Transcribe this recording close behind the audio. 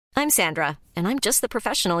I'm Sandra, and I'm just the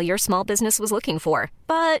professional your small business was looking for.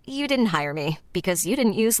 But you didn't hire me because you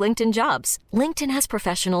didn't use LinkedIn Jobs. LinkedIn has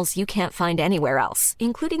professionals you can't find anywhere else,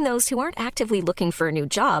 including those who aren't actively looking for a new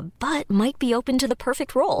job, but might be open to the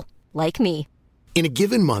perfect role, like me. In a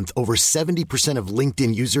given month, over 70% of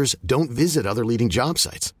LinkedIn users don't visit other leading job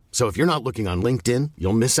sites. So if you're not looking on LinkedIn,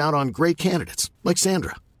 you'll miss out on great candidates like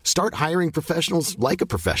Sandra. Start hiring professionals like a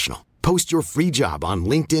professional. Post your free job on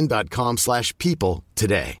linkedin.com/people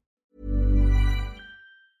today.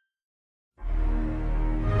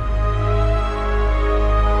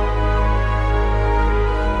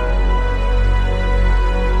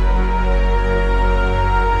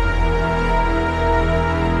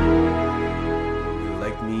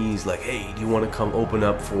 He's like, hey, do you want to come open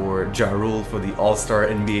up for Ja Rule for the All-Star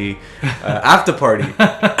NBA after party?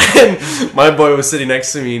 And my boy was sitting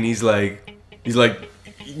next to me, and he's like,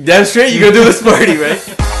 damn straight, you gonna do this party, right?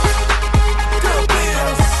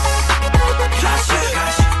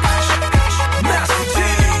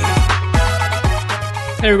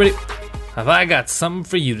 Hey everybody, have I got something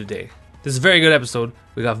for you today? This is a very good episode.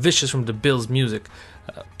 We got Vicious from the Bilz Music.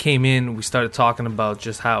 Came in, we started talking about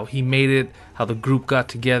just how he made it, how the group got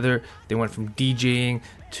together. They went from DJing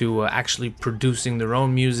to actually producing their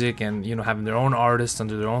own music and, you know, having their own artists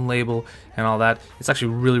under their own label and all that. It's actually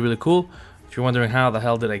really, really cool. If you're wondering how the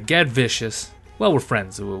hell did I get Vicious, well, we're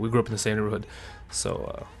friends. We grew up in the same neighborhood,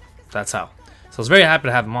 so that's how. So I was very happy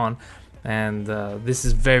to have him on. And this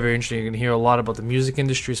is very, very interesting. You're going to hear a lot about the music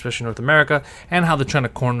industry, especially in North America, and how they're trying to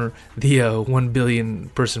corner the 1 billion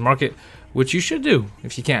person market, which you should do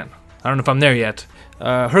if you can. I don't know if I'm there yet.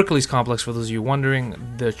 Hercules Complex, for those of you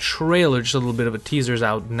wondering, the trailer, just a little bit of a teaser, is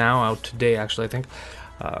out now, out today actually, I think.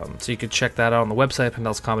 So you can check that out on the website,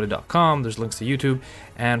 pendelscomedy.com. There's links to YouTube.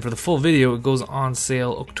 And for the full video, it goes on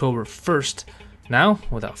sale October 1st. Now,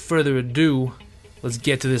 without further ado, let's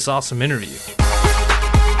get to this awesome interview.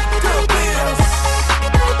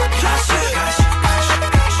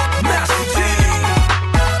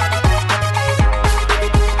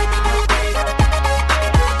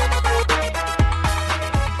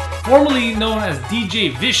 Formerly known as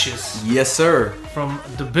DJ Vicious. Yes, sir. From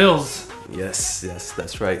the Bilz. Yes,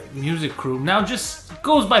 that's right. Music crew. Now just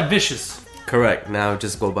goes by Vicious. Correct. Now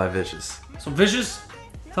just go by Vicious. So Vicious,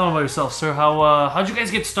 tell me about yourself, sir. How'd you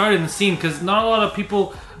guys get started in the scene? Because not a lot of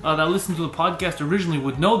people that listen to the podcast originally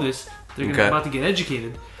would know this. They're about to get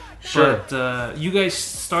educated. Sure. But you guys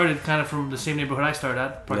started kind of from the same neighborhood I started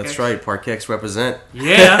at. Park That's X. right. Park X represent.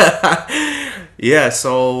 Yeah. Yeah.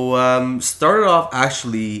 So started off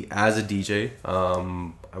actually as a DJ.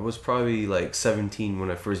 I was probably like 17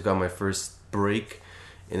 when I first got my first break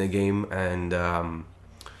in the game, and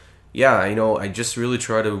yeah, you know, I just really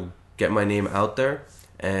tried to get my name out there,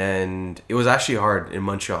 and it was actually hard in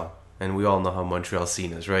Montreal. And we all know how Montreal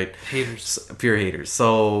scene is, right? Haters. Pure haters.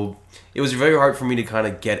 So it was very hard for me to kind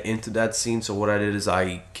of get into that scene. So what I did is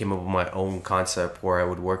I came up with my own concept where I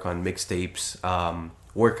would work on mixtapes,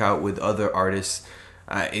 work out with other artists.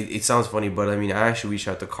 It sounds funny, but I mean, I actually reached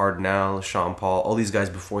out to Cardinal, Sean Paul, all these guys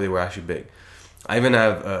before they were actually big. I even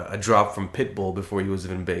have a drop from Pitbull before he was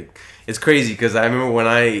even big. It's crazy because I remember when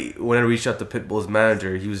I reached out to Pitbull's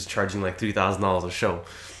manager, he was charging like $3,000 a show.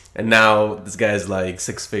 And now this guy's like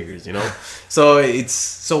 6 figures, you know? So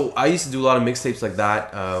I used to do a lot of mixtapes like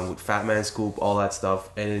that, with Fat Man Scoop, all that stuff.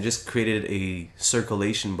 And it just created a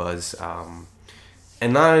circulation buzz.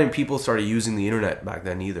 And not many people started using the internet back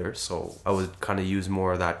then either. So I would kind of use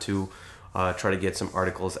more of that too, try to get some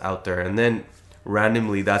articles out there. And then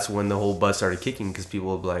randomly, that's when the whole buzz started kicking, because people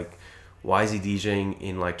would be like, why is he DJing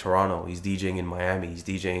in like Toronto? He's DJing in Miami. He's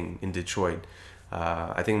DJing in Detroit.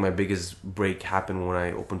 I think my biggest break happened when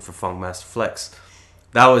I opened for Funkmaster Flex.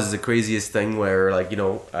 That was the craziest thing where, like, you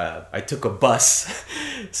know, I took a bus.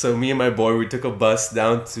 So me and my boy, we took a bus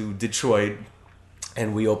down to Detroit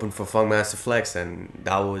and we opened for Funkmaster Flex, and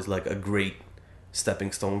that was like a great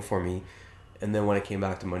stepping stone for me. And then when I came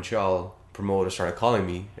back to Montreal, promoters started calling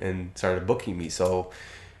me and started booking me. So,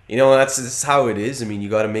 you know, that's how it is. I mean, you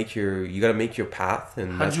got to make your path,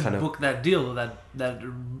 and how'd that's you kind of book that deal,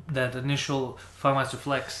 that initial Funkmaster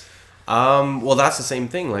Flex? Well, that's the same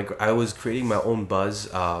thing. Like, I was creating my own buzz,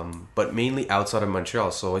 but mainly outside of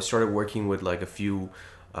Montreal. So I started working with like a few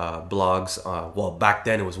blogs. Well, back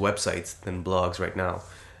then it was websites than blogs right now.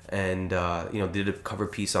 And, you know, did a cover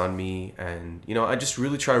piece on me. And, you know, I just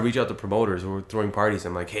really try to reach out to promoters who were throwing parties.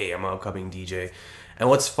 I'm like, hey, I'm an upcoming DJ. And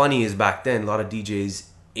what's funny is back then, a lot of DJs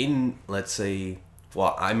in, let's say,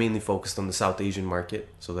 well, I mainly focused on the South Asian market.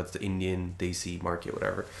 So that's the Indian, Desi market,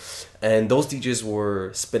 whatever. And those DJs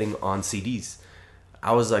were spitting on CDs.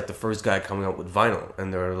 I was like the first guy coming up with vinyl,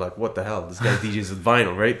 and they were like, "What the hell? This guy DJs with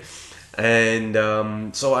vinyl, right?" And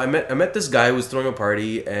so I met this guy who was throwing a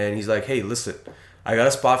party, and he's like, "Hey, listen, I got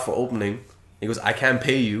a spot for opening." He goes, "I can't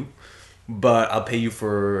pay you, but I'll pay you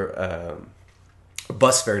for a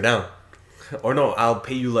bus fare down, or no, I'll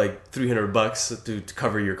pay you like $300 to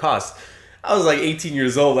cover your costs." I was like 18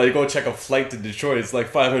 years old. I go check a flight to Detroit. It's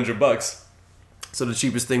like $500. So the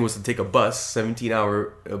cheapest thing was to take a bus,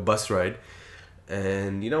 17-hour bus ride.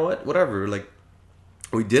 And you know what? Whatever. Like,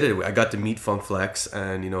 we did it. I got to meet Funk Flex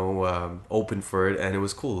and, open for it. And it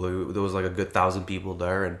was cool. There was like a good 1,000 people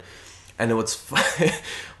there. And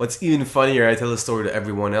what's even funnier, I tell the story to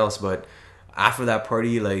everyone else, but after that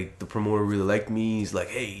party, like, the promoter really liked me. He's like,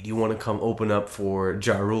 "Hey, do you want to come open up for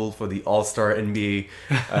Ja Rule for the All-Star NBA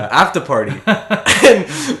after party?" And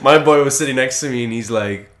my boy was sitting next to me, and he's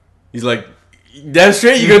like, "Damn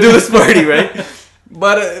straight, you gonna do this party, right?"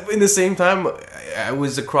 But in the same time, I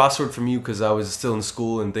was a crossroad from you because I was still in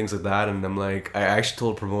school and things like that. And I'm like, I actually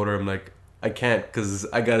told the promoter, I'm like, "I can't because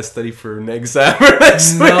I gotta study for an exam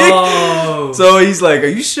next week." So he's like,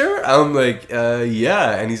 "Are you sure?" I'm like,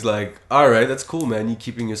 "Yeah." And he's like, "All right, that's cool, man. You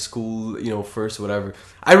keeping your school, first, whatever."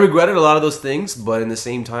 I regretted a lot of those things, but in the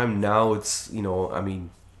same time, now it's, I'm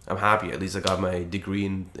happy. At least I got my degree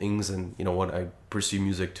in things, and you know what, I pursue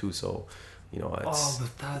music too. So, it's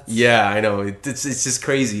but that's... yeah, I know. It's just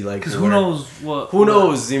crazy. Like, because who knows what? Who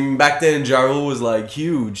knows? I mean, back then, Ja Rule was like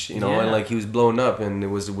huge, Yeah. and like he was blowing up, and it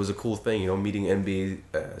was a cool thing, meeting NBA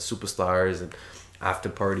superstars and after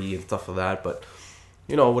party and stuff like that. But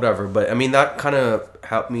whatever. But I mean, that kind of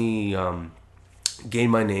helped me gain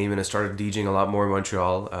my name, and I started DJing a lot more in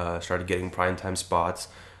Montreal. Started getting primetime spots,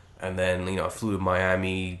 and then I flew to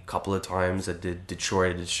Miami a couple of times. I did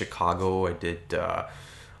Detroit, I did Chicago, I did a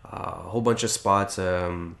whole bunch of spots,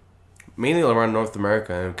 mainly around North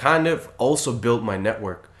America, and kind of also built my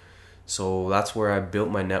network. So that's where I built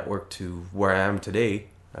my network to where I am today,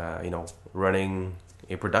 running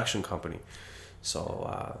a production company. So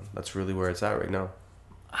that's really where it's at right now.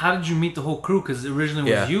 How did you meet the whole crew? Because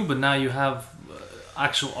originally it was you, but now you have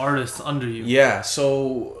actual artists under you. Yeah,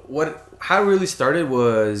 so how it really started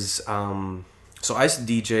was, so I used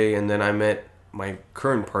to DJ, and then I met my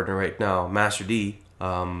current partner right now, Master D,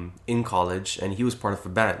 in college, and he was part of a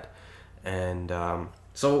band. And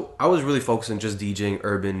so I was really focused on just DJing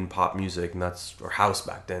urban pop music, and or house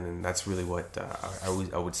back then, and that's really what I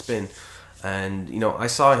would spin. And I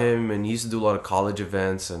saw him, and he used to do a lot of college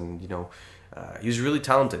events, and he was really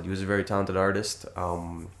talented. He was a very talented artist.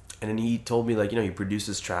 And then he told me, like, he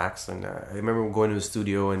produces tracks, and I remember going to the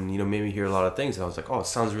studio, and made me hear a lot of things, and I was like, oh, it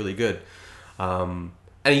sounds really good. And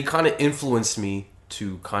he kind of influenced me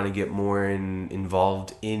to kind of get more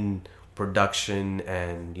involved in production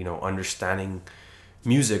and understanding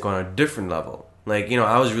music on a different level. Like,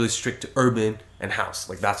 I was really strict to urban and house,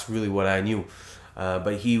 like that's really what I knew.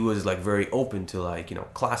 But he was like very open to like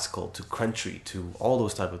classical, to country, to all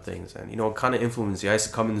those type of things, and kind of influenced me. I used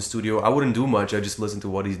to come in the studio, I wouldn't do much, I just listened to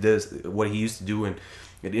what he used to do, and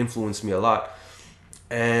it influenced me a lot.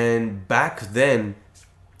 And back then,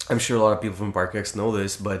 I'm sure a lot of people from Park X know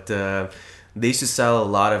this, but they used to sell a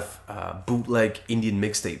lot of bootleg Indian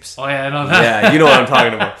mixtapes. Oh yeah, I know that. Yeah, you know what I'm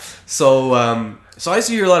talking about. So I used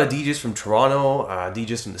to hear a lot of DJs from Toronto,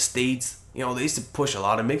 DJs from the States. They used to push a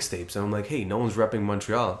lot of mixtapes, and I'm like, hey, no one's repping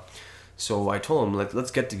Montreal. So I told them, like, let's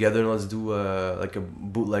get together and let's do a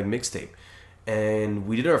bootleg mixtape. And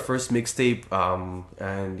we did our first mixtape,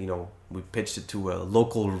 and we pitched it to a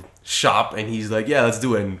local shop, and he's like, yeah, let's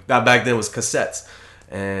do it. And that back then was cassettes,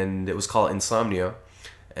 and it was called Insomnia.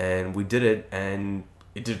 And we did it, and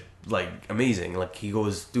it did like amazing. Like, he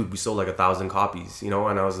goes, dude, we sold like 1,000 copies, and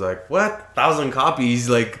I was like, what? 1,000 copies?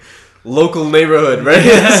 Like, local neighborhood, right?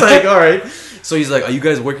 It's like, all right. So he's like, are you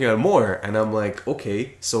guys working on more? And I'm like,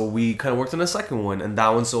 okay. So we kind of worked on a second one, and that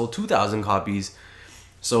one sold 2,000 copies.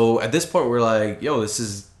 So at this point, we're like, yo, this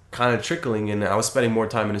is kind of trickling, and I was spending more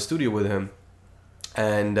time in the studio with him,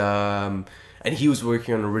 and he was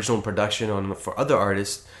working on original production for other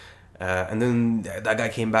artists. And then that guy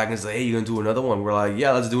came back and said, hey, you gonna do another one? We're like,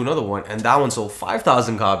 yeah, let's do another one. And that one sold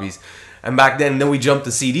 5,000 copies. And back then we jumped to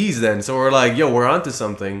CDs then. So we're like, yo, we're onto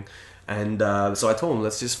something. And so I told him,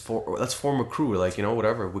 let's form a crew. Like,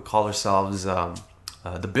 whatever. We call ourselves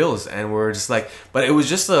the Bilz. And we're just like, but it was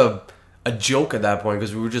just a joke at that point,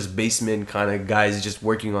 because we were just basement kind of guys just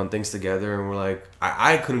working on things together. And we're like,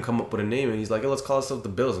 I couldn't come up with a name. And he's like, hey, let's call ourselves the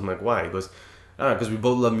Bilz. I'm like, why? He goes, because we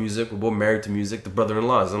both love music, we're both married to music, the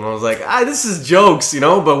brother-in-laws. And I was like, this is jokes,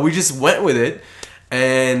 but we just went with it,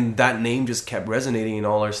 and that name just kept resonating in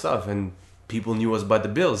all our stuff, and people knew us by the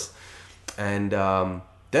Bilz. And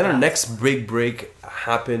Then our next big break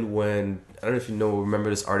happened when, I don't know if you remember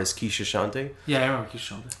this artist, Keisha Shante? Yeah, I remember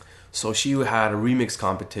Keisha Shante. So she had a remix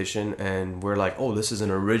competition, and we're like, oh, this is an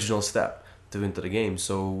original step to into the game.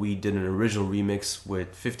 So we did an original remix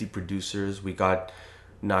with 50 producers. We got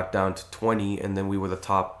knocked down to 20, and then we were the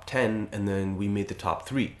top 10, and then we made the top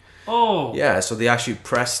 3. Oh. Yeah, so they actually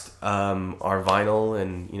pressed our vinyl,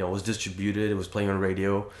 and it was distributed. It was playing on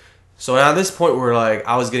radio. So at this point,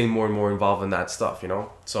 I was getting more and more involved in that stuff,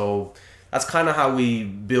 So that's kind of how we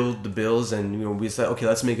build the Bilz, and we said, okay,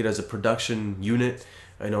 let's make it as a production unit.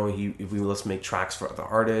 Let's make tracks for other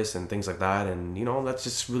artists and things like that, and that's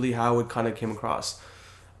just really how it kind of came across.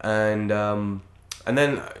 And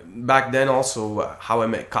then back then also, how I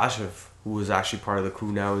met Kashif, who was actually part of the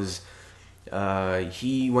crew now, is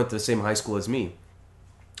he went to the same high school as me,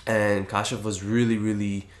 and Kashif was really,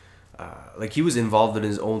 really. He was involved in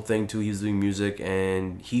his own thing too. He was doing music,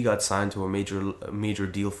 and he got signed to a major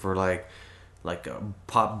deal for like a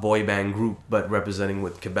pop boy band group, but representing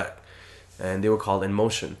with Quebec, and they were called In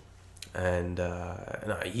Motion, and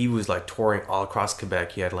he was like touring all across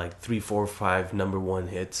Quebec. He had like 3, 4, 5 #1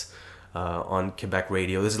 hits on Quebec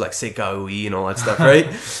radio. This is like C'est Kaoui and all that stuff, right?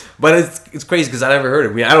 But it's crazy because I never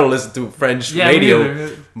heard it. I don't listen to French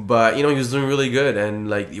radio, but he was doing really good,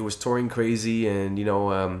 and he was touring crazy, and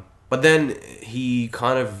But then he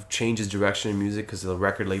kind of changed his direction in music because the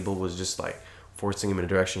record label was just forcing him in a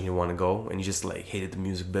direction he didn't want to go, and he just hated the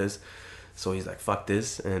music biz. So he's like, fuck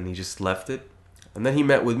this, and he just left it. And then he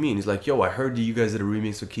met with me, and he's like, yo, I heard you guys did a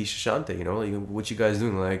remix with Keisha Shante, what you guys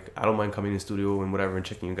doing? I don't mind coming in the studio and whatever and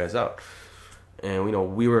checking you guys out. And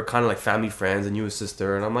we were kind of like family friends, and you his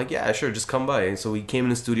sister, and I'm like, yeah, sure, just come by. And so we came in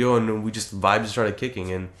the studio, and we just vibes started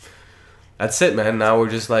kicking, and that's it, man. Now we're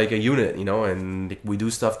just like a unit, and we do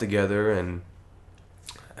stuff together, and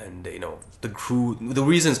the crew. The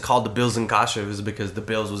reason it's called the Bilz and Kashif is because the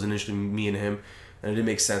Bilz was initially me and him, and it didn't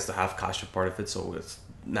make sense to have Kashif part of it. So it's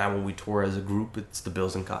now when we tour as a group, it's the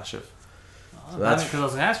Bilz and Kashif. So that's because I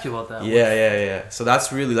was gonna ask you about that. Yeah. So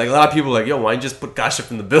that's really a lot of people are like, yo, why don't you just put Kashif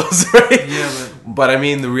in the Bilz, right? Yeah, but I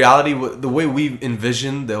mean, the reality, the way we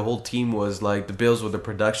envisioned the whole team was the Bilz were the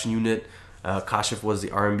production unit, Kashif was the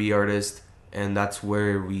R&B artist. And that's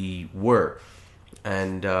where we were.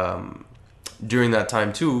 And during that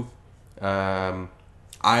time too,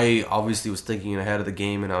 I obviously was thinking ahead of the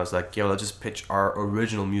game, and I was like, yo, let's just pitch our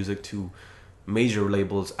original music to major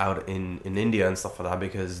labels out in India and stuff like that,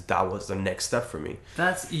 because that was the next step for me.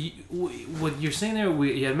 That's what you're saying there.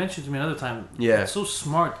 You had mentioned to me another time. Yeah. It's so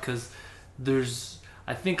smart because there's,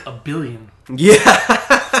 I think, 1 billion. Yeah.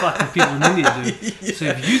 Fucking people in India, dude. Yeah. So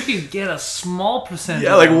if you could get a small percentage,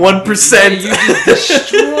 1%, you'd be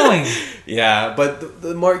destroying. Yeah, but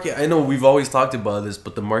the market, I know we've always talked about this,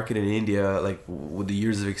 but the market in India, with the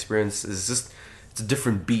years of experience, it's a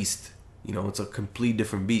different beast. It's a complete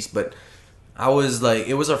different beast. But I was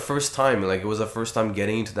it was our first time, it was our first time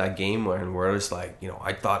getting into that game, and we're just I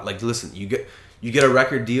thought listen, you get a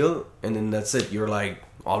record deal, and then that's it. You're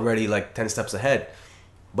already 10 steps ahead.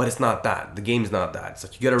 But it's not that. The game's not that.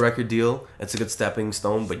 It's you get a record deal, it's a good stepping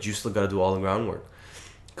stone, but you still got to do all the groundwork.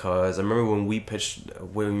 Because I remember when we pitched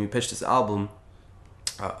this album,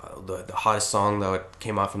 the hottest song that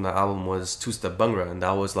came out from that album was Two Step Bhangra, and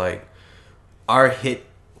that was our hit,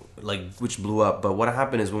 which blew up. But what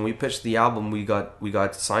happened is when we pitched the album, we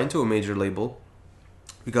got signed to a major label.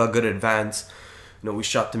 We got good advance. We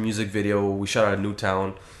shot the music video. We shot out of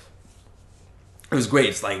Newtown. It was great.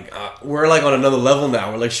 It's we're on another level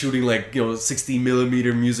now. We're shooting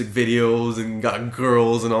 60mm music videos and got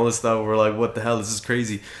girls and all this stuff. We're what the hell? This is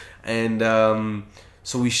crazy. And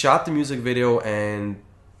so we shot the music video, and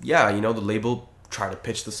the label tried to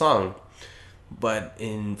pitch the song, but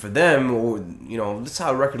for them, this is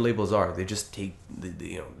how record labels are. They just take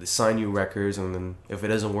they sign you records, and then if it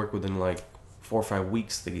doesn't work within 4 or 5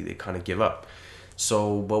 weeks, they kind of give up.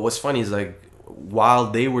 So, but what's funny is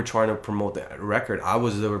while they were trying to promote that record, I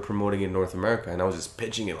was there promoting it in North America, and I was just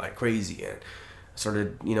pitching it like crazy, and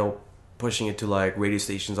started pushing it to radio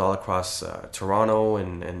stations all across Toronto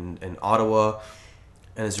and Ottawa.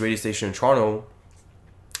 And this radio station in Toronto,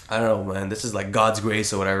 I don't know, man, this is God's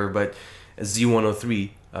grace or whatever, but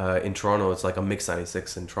Z103 in Toronto, it's a Mix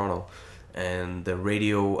 96 in Toronto, and the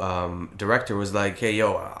radio director was like, hey,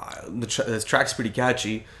 yo, this track's pretty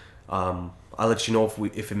catchy, I'll let you know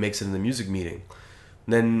if it makes it in the music meeting.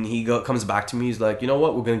 And then he comes back to me. He's like, you know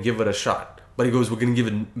what? We're going to give it a shot. But he goes, we're going to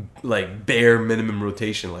give it bare minimum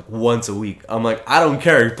rotation, once a week. I'm like, I don't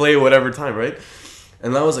care. Play it whatever time, right?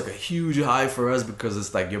 And that was a huge high for us, because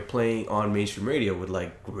it's you're playing on mainstream radio with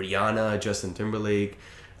Rihanna, Justin Timberlake,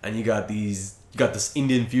 and you got these you got this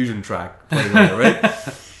Indian fusion track playing on it,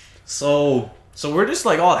 right? So we're just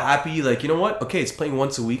like all happy, like, you know what? Okay, it's playing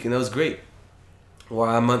once a week, and that was great. Well,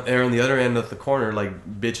 I'm there on the other end of the corner,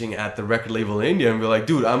 like, bitching at the record label in India, and be like,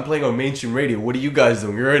 dude, I'm playing on mainstream radio. What are you guys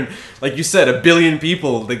doing? You're in, like you said, 1 billion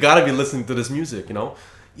people. They gotta be listening to this music, you know?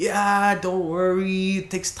 Yeah, don't worry. It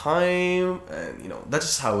takes time. And, you know, that's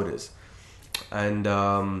just how it is. And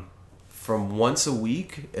from once a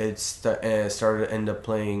week, it started to end up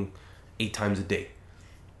playing 8 times a day.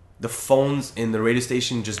 The phones in the radio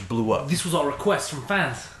station just blew up. This was all requests from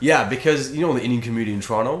fans. Yeah, because, you know, the Indian community in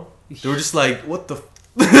Toronto, they were just like, what the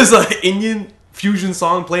there's like Indian fusion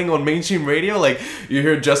song playing on mainstream radio. Like, you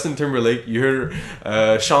hear Justin Timberlake, you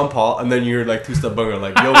hear Sean Paul, and then you hear like Two Step Bunga.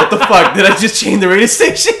 Like, yo, what the fuck? Did I just change the radio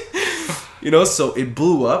station? You know, so it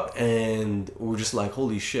blew up, and we were just like,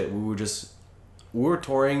 holy shit. We were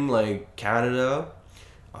touring like Canada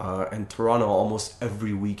and Toronto almost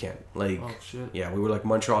every weekend. Like, oh, shit. Yeah, we were like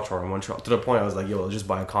Montreal, to the point I was like, yo, let's just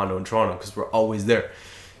buy a condo in Toronto because we're always there.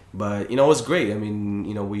 But, you know, it was great. I mean,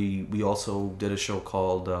 you know, we also did a show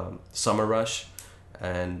called Summer Rush,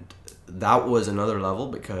 and that was another level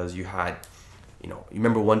because you had, you know, you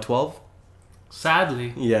remember 112?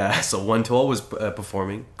 Sadly. Yeah, so 112 was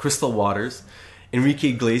performing. Crystal Waters. Enrique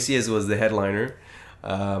Iglesias was the headliner.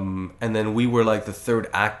 And then we were like the third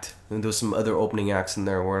act, and there was some other opening acts in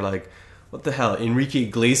there. We're like, what the hell? Enrique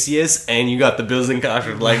Iglesias, and you got the Bilz and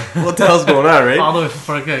Kasher. Like, what the hell's going on, right? All the way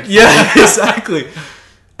from Park. Yeah, exactly.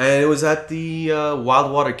 And it was at the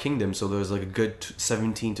Wildwater Kingdom, so there was like a good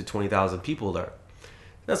 17 to 20,000 people there.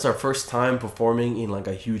 That's our first time performing in like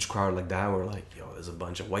a huge crowd like that. We're like, yo, there's a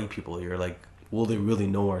bunch of white people here. Like, will they really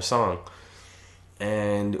know our song?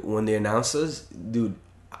 And when they announced us, dude,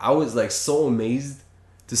 I was like so amazed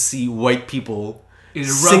to see white people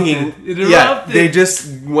singing. Yeah, they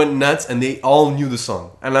just went nuts, and they all knew the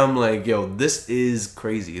song. And I'm like, yo, this is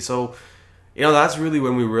crazy. So, you know, that's really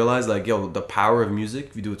when we realized, like, yo, the power of music,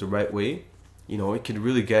 if you do it the right way, you know, it could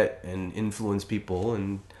really get and influence people.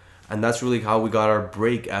 And that's really how we got our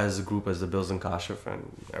break as a group, as the Bilz and Kashif.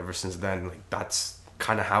 And ever since then, like, that's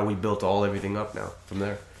kind of how we built everything up now from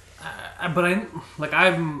there. But I'm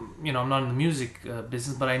not in the music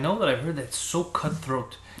business, but I know that I've heard that it's so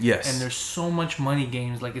cutthroat. Yes. And there's so much money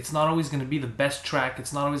games. Like, it's not always going to be the best track.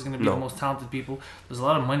 It's not always going to be the most talented people. There's a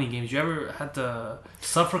lot of money games. You ever had to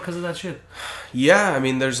suffer because of that shit? Yeah, I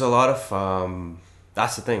mean, there's a lot of...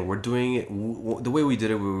 that's the thing. We're doing it... the way we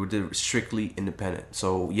did it strictly independent.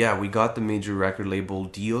 So, yeah, we got the major record label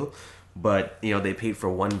deal, but, you know, they paid for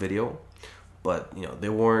one video. But, you know, they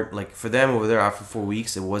weren't, like, for them over there after 4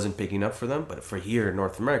 weeks, it wasn't picking up for them. But for here in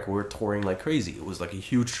North America, we're touring like crazy. It was like a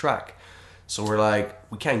huge track. So we're like,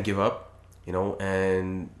 we can't give up, you know,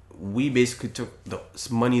 and we basically took the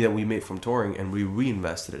money that we made from touring and we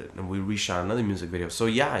reinvested it, and we reshot another music video. So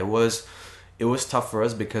yeah, it was tough for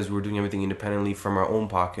us because we were doing everything independently from our own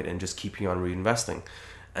pocket and just keeping on reinvesting.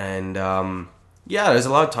 And yeah, there's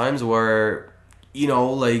a lot of times where, you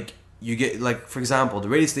know, like, you get, like, for example, the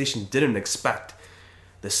radio station didn't expect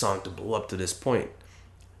this song to blow up to this point.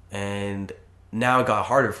 And now it got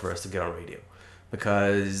harder for us to get on radio.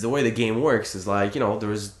 Because the way the game works is, like, you know,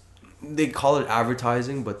 they call it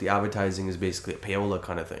advertising, but the advertising is basically a payola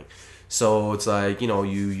kind of thing. So it's like, you know,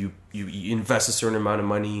 you invest a certain amount of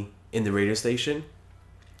money in the radio station,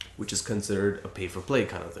 which is considered a pay-for-play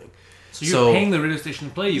kind of thing. So you're paying the radio station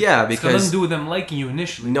to play you. Yeah, because... It's got nothing to do with them liking you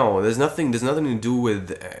initially. No, there's nothing to do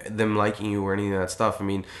with them liking you or any of that stuff. I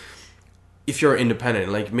mean, if you're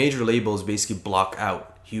independent, like, major labels basically block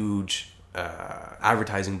out huge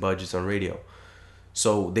advertising budgets on radio.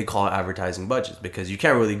 So they call it advertising budgets because you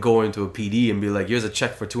can't really go into a PD and be like, here's a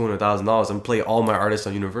check for $200,000 and play all my artists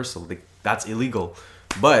on Universal. Like, that's illegal.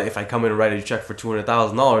 But if I come in and write a check for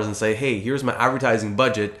 $200,000 and say, hey, here's my advertising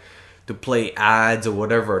budget to play ads or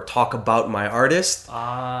whatever, or talk about my artist.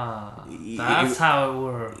 That's how it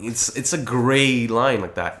works. It's a gray line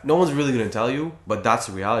like that. No one's really going to tell you, but that's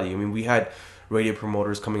the reality. I mean, we had radio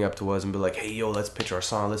promoters coming up to us and be like, hey, yo, let's pitch our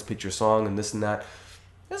song, and this and that.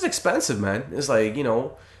 It's expensive, man. It's like, you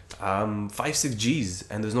know, 5-6 G's,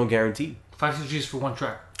 and there's no guarantee. 5-6 G's for one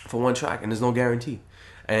track. For one track, and there's no guarantee.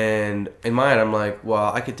 And in my head, I'm like,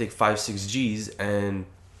 well, I could take 5-6 G's and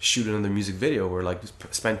shoot another music video, or like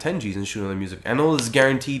spend 10 G's and shoot another music. I know there's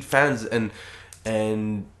guaranteed fans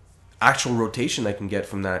and actual rotation I can get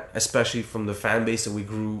from that, especially from the fan base that we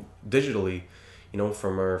grew digitally, you know,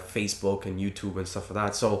 from our Facebook and YouTube and stuff like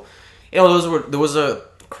that. So, you know, there was a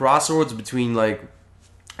crossroads between, like,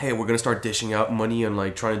 hey, we're gonna start dishing out money and,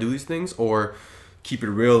 like, trying to do these things, or keep it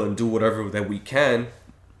real and do whatever that we can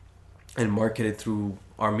and market it through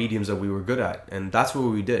our mediums that we were good at, and that's what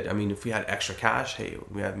we did. I mean, if we had extra cash, hey,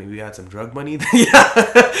 maybe we had some drug money,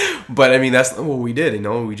 yeah. But I mean, that's not what we did.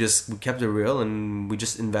 We kept it real, and we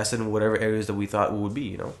just invested in whatever areas that we thought would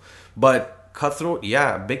be. But cutthroat,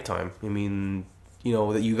 yeah, big time. I mean,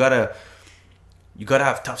 that you gotta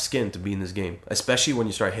have tough skin to be in this game, especially when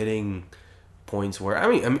you start hitting points where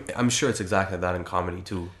I'm sure it's exactly that in comedy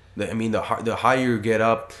too. I mean, the higher you get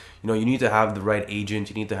up, you need to have the right agent,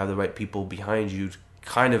 you need to have the right people behind you to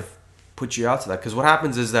kind of put you out to that. Because what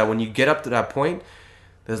happens is that when you get up to that point,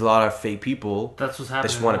 there's a lot of fake people that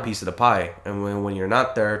just want a piece of the pie, and when you're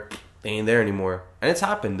not there, they ain't there anymore. And it's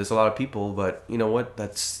happened. There's a lot of people, but you know what?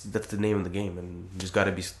 That's the name of the game, and you just got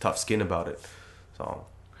to be tough skin about it. So,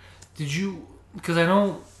 did you? Because I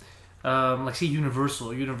know, like say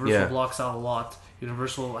Universal blocks out a lot.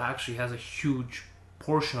 Universal actually has a huge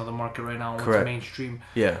portion of the market right now. Correct. It's mainstream.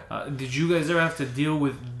 Yeah. Did you guys ever have to deal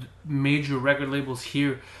with major record labels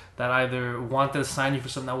here that either wanted to sign you for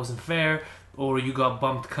something that wasn't fair, or you got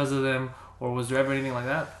bumped because of them, or was there ever anything like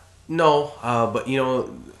that? No, but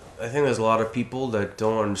I think there's a lot of people that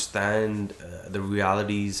don't understand the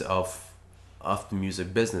realities of the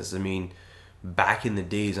music business. I mean, back in the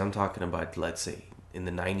days, I'm talking about, let's say, in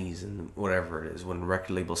the 90s and whatever it is, when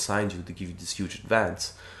record labels signed you to give you this huge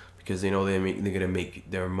advance, because they know they're going to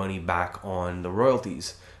make their money back on the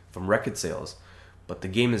royalties from record sales. But the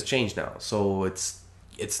game has changed now, so it's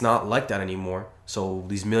not like that anymore. So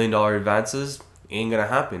these $1 million advances ain't going to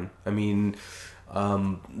happen. I mean,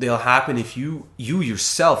 they'll happen if you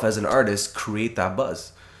yourself as an artist create that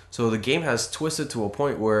buzz. So the game has twisted to a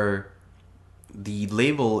point where the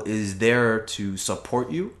label is there to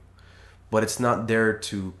support you, but it's not there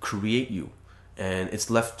to create you, and it's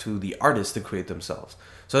left to the artists to create themselves.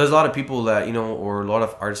 So there's a lot of people that, or a lot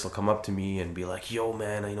of artists will come up to me and be like, yo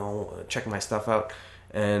man, check my stuff out.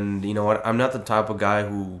 And you know what, I'm not the type of guy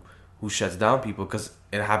who shuts down people, because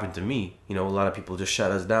it happened to me. A lot of people just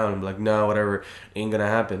shut us down and be like, no, whatever, ain't gonna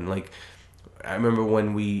happen. Like, I remember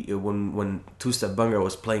when Two Step Bunga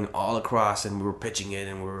was playing all across, and we were pitching it,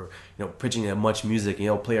 and we were pitching it Much Music,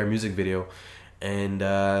 play our music video, and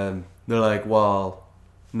they're like, well,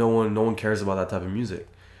 no one cares about that type of music.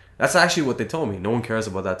 That's actually what they told me. No one cares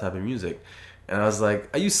about that type of music. And I was like,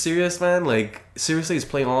 are you serious, man? Like, seriously, it's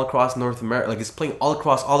playing all across North America. Like, it's playing all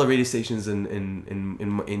across all the radio stations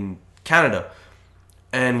in Canada.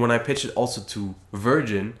 And when I pitched it also to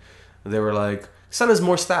Virgin, they were like, send us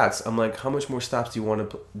more stats. I'm like, how much more stats do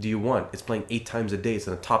you want? It's playing 8 times a day. It's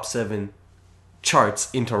in the top 7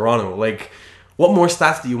 charts in Toronto. Like, what more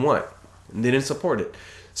stats do you want? And they didn't support it.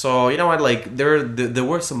 So, you know what, like, there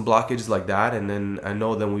were some blockages like that, and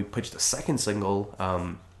then we pitched a second single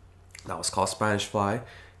that was called Spanish Fly,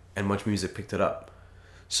 and Much Music picked it up.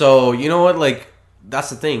 So, you know what, like, that's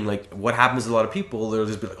the thing. Like, what happens to a lot of people, they'll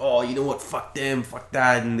just be like, oh, you know what, fuck them, fuck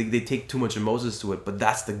that, and they take too much emotions to it, but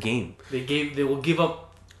that's the game. They will give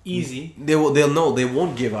up easy. They'll know they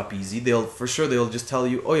won't give up easy. They'll just tell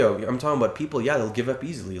you, oh yeah, I'm talking about people, yeah, they'll give up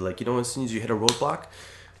easily. Like, as soon as you hit a roadblock,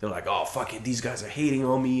 they're like, oh, fuck it, these guys are hating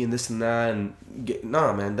on me and this and that.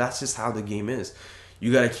 Nah, man, that's just how the game is.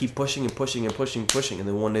 You got to keep pushing and pushing and pushing, and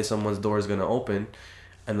then one day someone's door is going to open,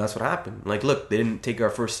 and that's what happened. Like, look, they didn't take our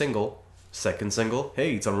first single. Second single,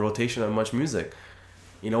 hey, it's on rotation on Much Music.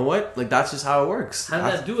 You know what? Like, that's just how it works. How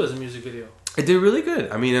did that do as a music video? It did really good.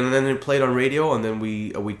 I mean, and then it played on radio, and then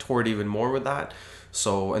we toured even more with that.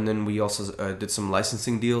 So, and then we also did some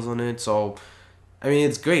licensing deals on it. So, I mean,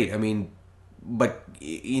 it's great. I mean, but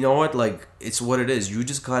you know what? Like, it's what it is. You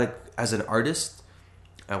just gotta, as an artist,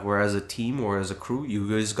 or as a team, or as a crew, you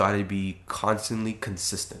just gotta be constantly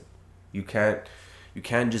consistent. You can't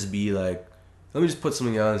just be like, let me just put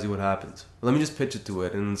something out and see what happens. Let me just pitch it to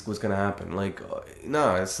it, and it's what's gonna happen. Like,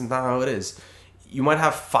 no, it's not how it is. You might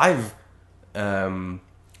have 5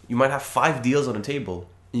 deals on the table,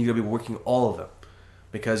 and you're gonna be working all of them,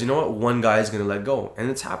 because you know what? One guy is gonna let go, and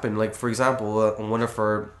it's happened. Like, for example, on one of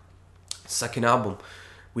our second album,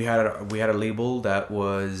 we had a label that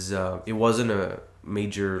was it wasn't a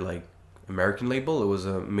major like American label. It was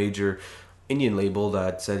a major Indian label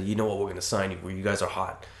that said, you know what, we're gonna sign you. Where you guys are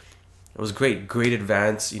hot. It was great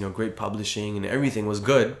advance, great publishing, and everything was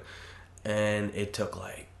good. And it took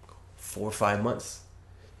like 4 or 5 months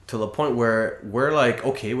to the point where we're like,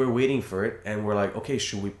 okay, we're waiting for it, and we're like, okay,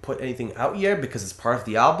 should we put anything out yet because it's part of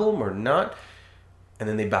the album or not? And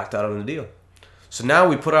then they backed out on the deal. So now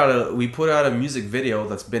we put out a music video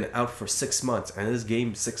that's been out for 6 months, and this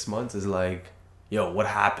game 6 months is like, yo, what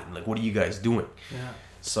happened? Like, what are you guys doing? Yeah.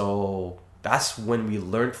 So that's when we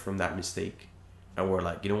learned from that mistake, and we're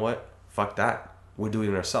like, you know what? Fuck that. We're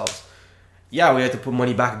doing it ourselves. yeah, we had to put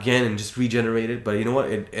money back again and just regenerate it. But you know what?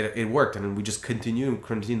 It worked, and we just continued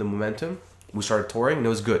the momentum. We started touring, and it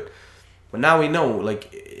was good. But now we know,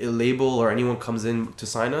 like, a label or anyone comes in to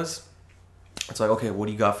sign us, it's like, okay, what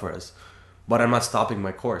do you got for us? But I'm not stopping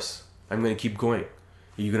my course. I'm gonna keep going.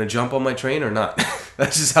 Are you gonna jump on my train or not?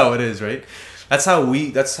 That's just how it is, right? That's how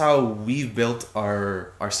we've built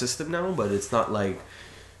our system now. But it's not like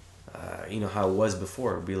how it was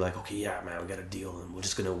before. It'd be like, okay, yeah, man, we got a deal, and we're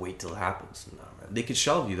just gonna wait till it happens. No, man. They can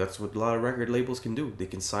shelve you. That's what a lot of record labels can do. They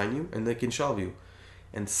can sign you and they can shelve you,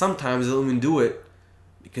 and sometimes they'll even do it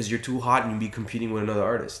because you're too hot and you'll be competing with another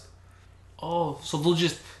artist. Oh, so they'll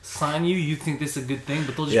just sign you. You think this is a good thing,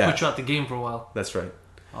 but they'll just put you out the game for a while. That's right.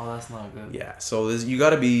 Oh, that's not good. Yeah. So you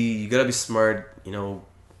gotta be smart.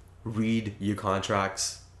 Read your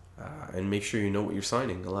contracts. And make sure you know what you're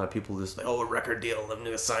signing. A lot of people just like, oh, a record deal, I'm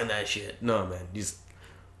gonna sign that shit. No, man, just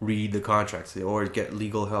read the contracts, or get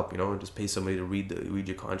legal help. Just pay somebody to read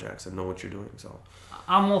your contracts and know what you're doing. So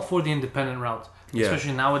I'm all for the independent route, yeah.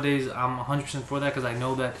 Especially nowadays. I'm 100% for that because I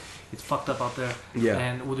know that it's fucked up out there. Yeah.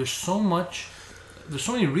 And there's so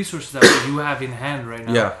many resources that you have in hand right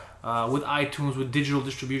now. Yeah. With iTunes, with digital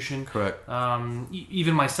distribution. Correct.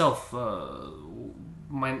 Even myself.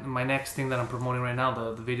 My next thing that I'm promoting right now,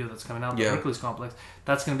 the video that's coming out, the Hercules Complex,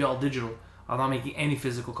 that's going to be all digital. I'm not making any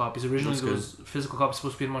physical copies. Originally, those physical copies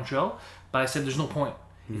supposed to be in Montreal, but I said there's no point.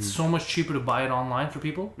 It's so much cheaper to buy it online for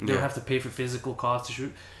people. They don't have to pay for physical costs to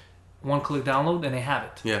shoot. One click download, and they have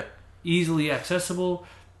it. Yeah. Easily accessible.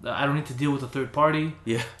 I don't need to deal with a third party.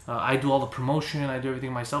 Yeah. I do all the promotion. I do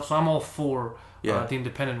everything myself. So I'm all for the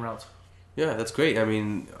independent route. Yeah, that's great. I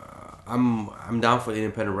mean, I'm down for the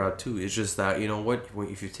independent route too. It's just that, you know what,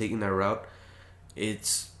 if you're taking that route,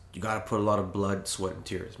 you gotta put a lot of blood, sweat, and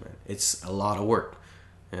tears, man. It's a lot of work,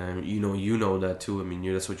 and you know that too. I mean,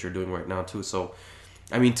 that's what you're doing right now too. So,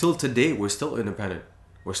 I mean, till today, we're still independent.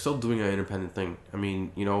 We're still doing an independent thing. I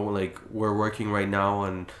mean, like, we're working right now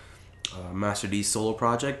on Master D's solo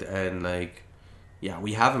project, and like, yeah,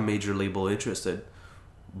 we have a major label interested,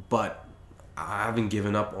 but I haven't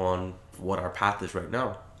given up on what our path is right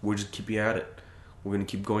now. We're just keeping at it. We're gonna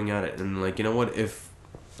keep going at it, and like, you know what?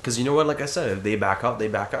 Because you know what? Like I said, if they back out, they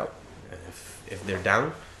back out. And if they're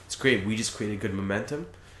down, it's great. We just created good momentum,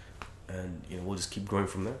 and we'll just keep going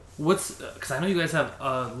from there. Because I know you guys have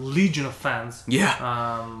a legion of fans.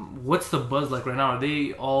 Yeah. What's the buzz like right now? Are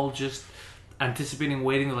they all just anticipating,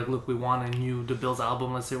 waiting? Like, look, we want the Bilz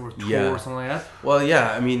album. Let's say we're tour or something like that. Well,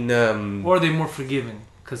 yeah. I mean, or are they more forgiving?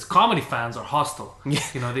 Because comedy fans are hostile. They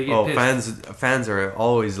get pissed. Fans are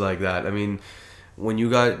always like that. I mean, when you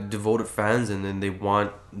got devoted fans and then they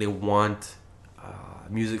want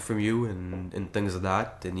music from you and things like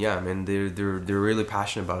that, then yeah, man, they're really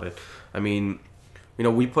passionate about it. I mean,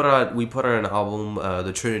 we put out an album,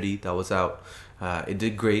 The Trinity, that was out. It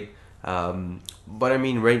did great. But I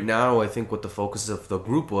mean, right now, I think what the focus of the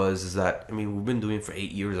group is that, I mean, we've been doing it for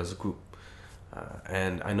 8 years as a group.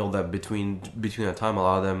 And I know that between that time, a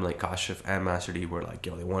lot of them, like Kashif and Master D, were like,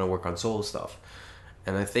 they want to work on solo stuff.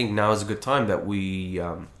 And I think now is a good time that we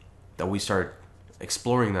start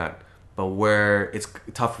exploring that. But where it's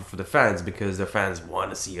tougher for the fans, because the fans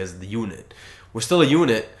want to see us as the unit. We're still a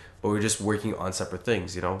unit, but we're just working on separate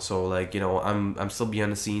things, So like, I'm still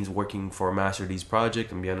behind the scenes working for Master D's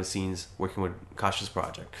project, and behind the scenes working with Kashif's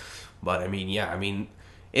project. But I mean,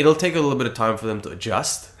 it'll take a little bit of time for them to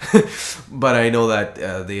adjust, but I know that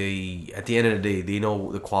they, at the end of the day, they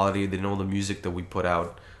know the quality, they know the music that we put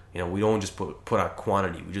out. We don't just put out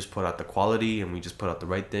quantity, we just put out the quality, and we just put out the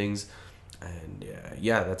right things, and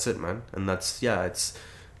that's it, man. And it's a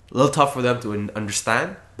little tough for them to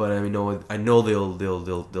understand, but I know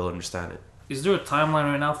they'll understand it. Is there a timeline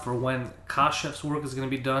right now for when Kashif's work is going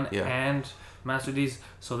to be done and Master D's,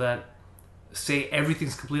 so that, say,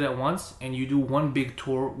 everything's complete at once and you do one big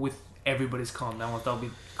tour with everybody's calm down? That would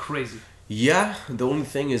be crazy. Yeah, the only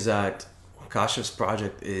thing is that Kashif's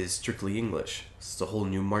project is strictly English. It's a whole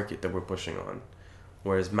new market that we're pushing on,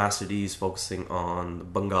 whereas Master D is focusing on the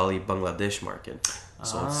Bengali Bangladesh market.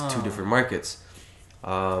 So it's two different markets.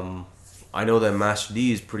 I know that Master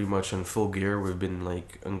D is pretty much in full gear. We've been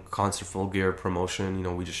like in constant full gear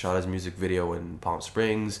promotion. We just shot his music video in Palm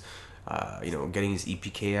Springs. Getting his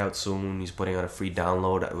EPK out soon. He's putting out a free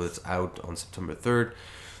download. It's out on September 3rd.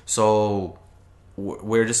 So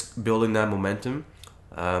we're just building that momentum.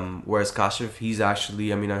 Whereas Kashif, he's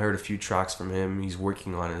actually, I heard a few tracks from him. He's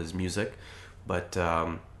working on his music. But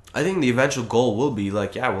I think the eventual goal will be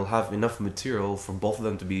like, we'll have enough material for both of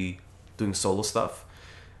them to be doing solo stuff,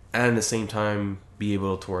 and at the same time be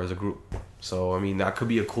able to tour as a group. So, that could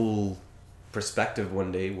be a cool perspective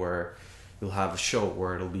one day where, you'll have a show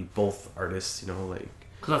where it'll be both artists, like.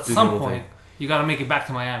 Because at some point, you got to make it back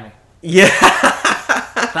to Miami. Yeah.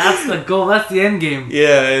 That's the goal. That's the end game.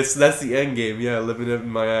 Yeah, that's the end game. Yeah, living in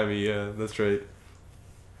Miami. Yeah, that's right.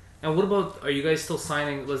 And what about, are you guys still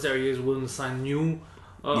signing, let's say, are you guys willing to sign new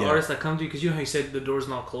artists that come to you? Because how you said the door's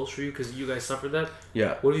not closed for you because you guys suffered that.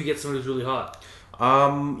 Yeah. What if you get somebody who's really hot?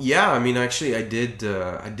 Yeah, I mean, actually, I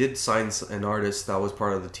did sign an artist that was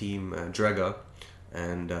part of the team, Drega,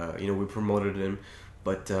 and we promoted him,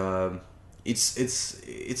 but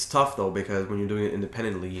it's tough though, because when you're doing it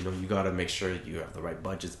independently, you gotta make sure you have the right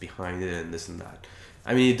budgets behind it and this and that.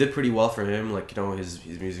 I mean, it did pretty well for him. Like, his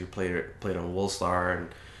music played on Worldstar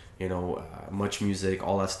and Much Music,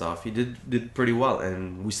 all that stuff. He did pretty well,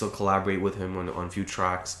 and we still collaborate with him on a few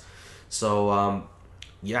tracks. So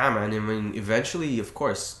yeah, man. I mean, eventually, of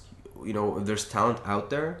course, if there's talent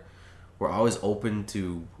out there, we're always open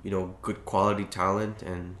to good quality talent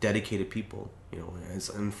and dedicated people. It's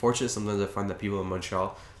unfortunate sometimes I find that people in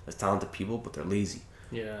Montreal, there's talented people, but they're lazy.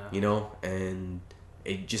 Yeah. And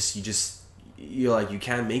you're like, you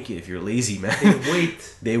can't make it if you're lazy, man. They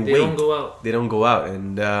wait. They don't go out. They don't go out.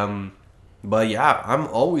 And but yeah, I'm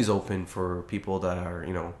always open for people that are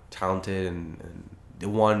talented and they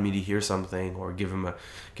want me to hear something or give them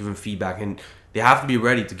feedback, and they have to be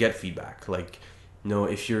ready to get feedback. Like,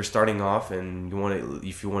 if you're starting off and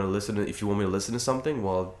if you want me to listen to something,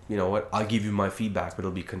 well, you know what, I'll give you my feedback, but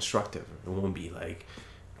it'll be constructive. It won't be like,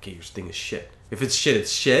 okay, your thing is shit. If it's shit,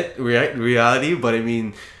 it's shit. Reality. But I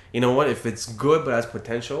mean, you know what? If it's good but has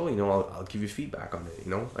potential, I'll give you feedback on it.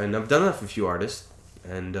 And I've done that for a few artists,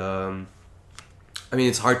 and I mean,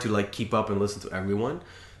 it's hard to like keep up and listen to everyone.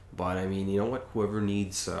 But I mean, you know what? Whoever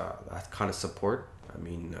needs that kind of support, I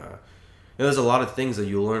mean, there's a lot of things that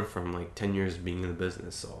you learn from like 10 years being in the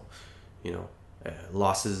business. So,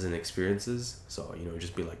 losses and experiences. So,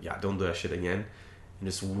 just be like, yeah, don't do that shit again, and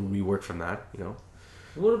just rework from that.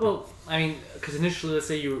 What about, I mean, because initially, let's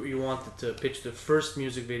say you wanted to pitch the first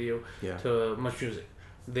music video to Much Music.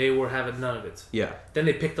 They were having none of it. Yeah. Then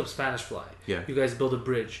they picked up Spanish Fly. Yeah. You guys built a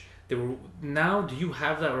bridge. Now, do you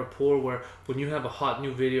have that rapport where when you have a hot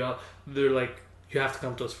new video out, they're like, you have to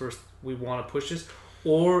come to us first, we want to push this?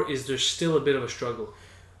 Or is there still a bit of a struggle?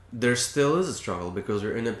 There still is a struggle because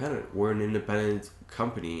we're independent. We're an independent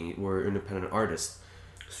company. We're independent artists.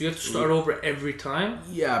 So you have to start over every time?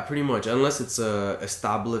 Yeah, pretty much. Unless it's a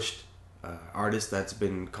established artist that's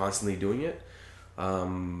been constantly doing it.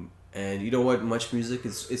 And you know what? Much Music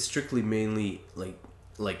it's strictly mainly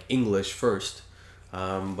like English first.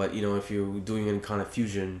 But if you're doing any kind of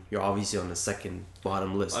fusion, you're obviously on the second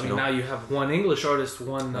bottom list. I mean, now you have one English artist,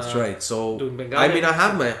 one. That's right. So doing Bengali. I mean, I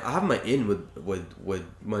have my in with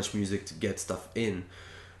Much Music to get stuff in,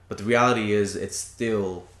 but the reality is it's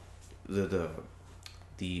still the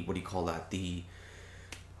what do you call that? The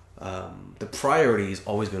priority is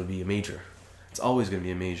always going to be a major. It's always going to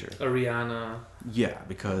be a major. Ariana. Yeah,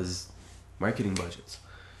 because marketing budgets,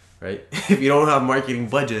 right? If you don't have marketing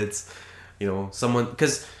budgets,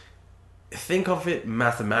 because think of it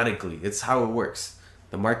mathematically. It's how it works.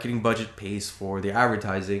 The marketing budget pays for the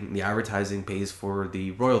advertising pays for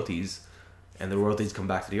the royalties, and the royalties come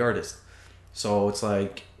back to the artist. So it's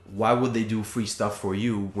like, why would they do free stuff for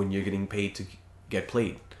you when you're getting paid to get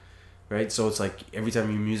played, right? So it's like every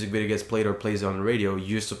time your music video gets played or plays on the radio,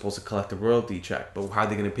 you're supposed to collect a royalty check. But how are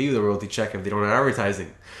they going to pay you the royalty check if they don't have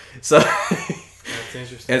advertising? So that's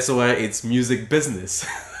interesting. That's why it's music business.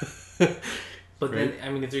 But right? Then, I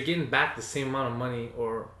mean, if they're getting back the same amount of money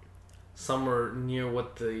or somewhere near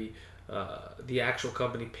what the actual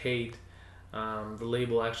company paid, the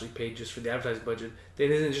label actually paid just for the advertising budget,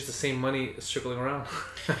 then isn't it just the same money circling around?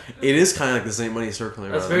 It is kind of like the same money circling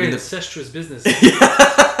around. That's very incestuous business.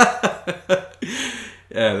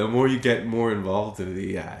 Yeah, the more you get more involved in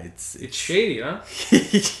it, it's shady, huh?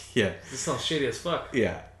 Yeah. This sounds shady as fuck.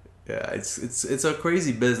 Yeah. It's a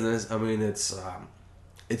crazy business. I mean,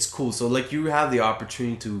 it's cool. So like you have the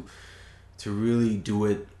opportunity to really do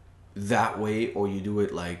it that way, or you do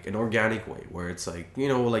it like an organic way where it's like,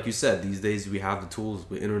 like you said, these days we have the tools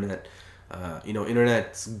with internet.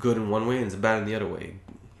 Internet's good in one way and it's bad in the other way.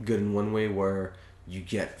 Good in one way where you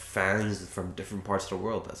get fans from different parts of the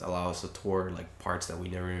world that allow us to tour like parts that we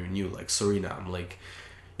never even knew, like Suriname. Like,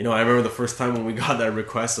 I remember the first time when we got that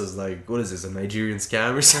request, I was like, what is this, a Nigerian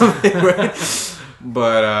scam or something, right?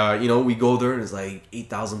 But, we go there and it's like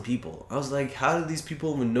 8,000 people. I was like, how did these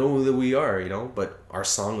people even know that we are, But our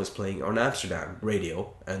song was playing on Amsterdam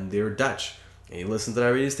radio and they're Dutch. And you listen to that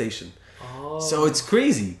radio station. Oh. So it's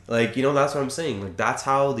crazy. Like, that's what I'm saying. Like, that's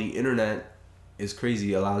how the internet is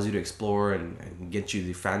crazy. It allows you to explore and get you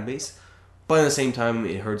the fan base. but at the same time,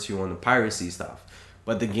 it hurts you on the piracy stuff.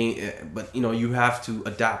 But the game, but you know, you have to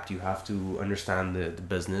adapt. You have to understand the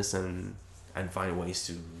business and find ways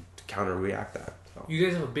to counter react that. So. You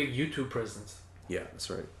guys have a big YouTube presence. Yeah, that's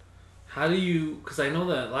right. How do you? Because I know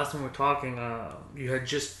that last time we were talking, you had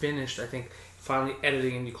just finished, I think, finally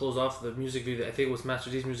editing, and you closed off the music video. I think it was Master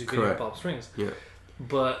D's music video in Palm Springs. Yeah.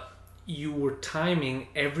 But you were timing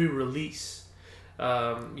every release.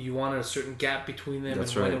 You wanted a certain gap between them and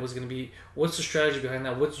when it was going to be. What's the strategy behind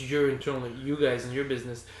that? What's your internal, you guys and your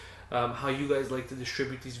business, how you guys like to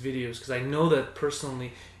distribute these videos? Because I know that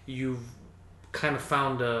personally you've kind of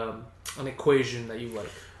found an equation that you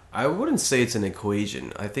like. I wouldn't say it's an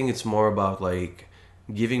equation. I think it's more about like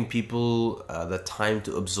giving people the time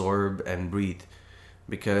to absorb and breathe.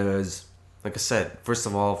 Because, like I said, first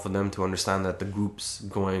of all, for them to understand that the group's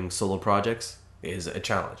going solo projects is a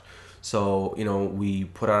challenge. So, you know, we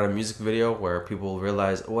put out a music video where people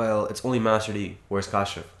realize, well, it's only Master D. Where's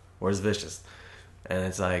Kashif? Where's Vicious? And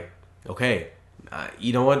it's like, okay,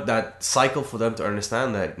 you know what? That cycle for them to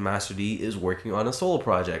understand that Master D is working on a solo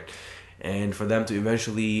project. And for them to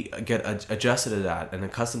eventually get adjusted to that and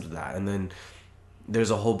accustomed to that. And then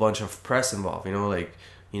there's a whole bunch of press involved, you know, like,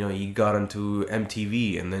 you know, he got onto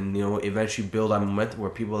MTV and then, you know, eventually build that momentum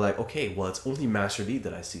where people are like, okay, well, it's only Master D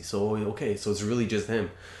that I see. So, okay, so it's really just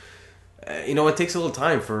him. You know, it takes a little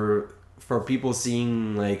time for people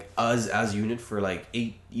seeing like us as unit for like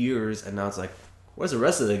 8 years, and now it's like, where's the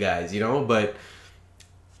rest of the guys, you know? But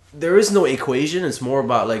there is no equation. It's more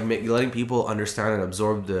about like letting people understand and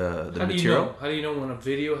absorb the material. How do you know when a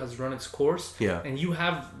video has run its course? Yeah. And you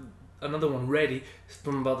have another one ready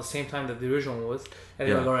from about the same time that the original was, and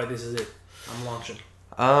you're like, all right, this is it. I'm launching.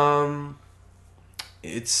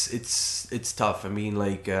 It's tough. I mean,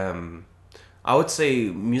 like, I would say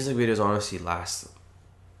music videos honestly last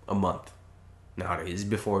a month nowadays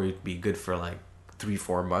before it'd be good for like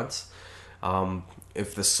 3-4 months.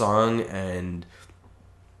 If the song and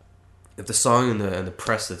the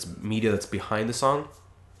press that's media that's behind the song,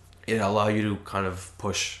 it'll allow you to kind of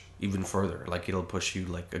push even further. Like it'll push you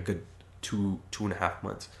like a good 2.5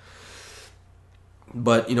 months.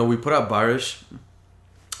 But you know, we put out Barish,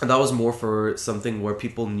 and that was more for something where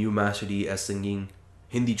people knew Master D as singing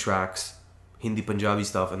Hindi tracks, Hindi Punjabi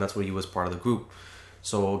stuff, and that's what he was part of the group.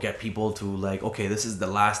 So get people to like, okay, this is the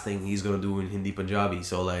last thing he's gonna do in Hindi Punjabi.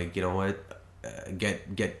 So like, you know what, get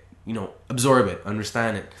you know, absorb it,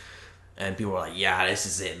 understand it, and people are like, yeah, this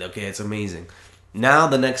is it. Okay, it's amazing. Now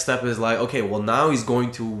the next step is like, okay, well now he's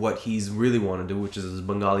going to what he's really want to do, which is his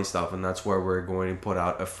Bengali stuff, and that's where we're going to put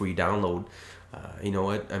out a free download. You know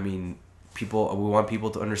what? I mean, we want people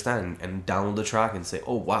to understand and download the track and say,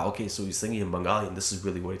 oh wow, okay, so he's singing in Bengali, and this is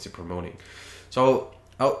really what he's promoting. So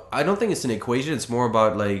I don't think it's an equation. It's more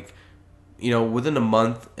about like, you know, within a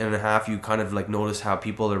month and a half, you kind of like notice how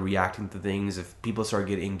people are reacting to things. If people start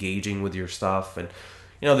engaging with your stuff, and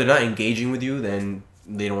you know they're not engaging with you, then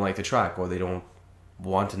they don't like the track or they don't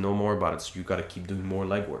want to know more about it. So you got to keep doing more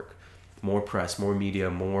legwork, more press, more media,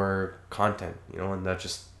 more content. You know, and that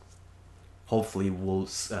just hopefully will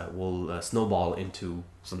snowball into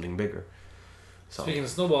something bigger. So. Speaking of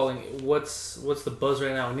snowballing, what's the buzz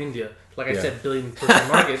right now in India? Like I said, billion-person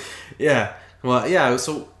market. Yeah. Well, yeah.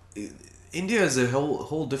 So India is a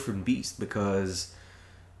whole different beast, because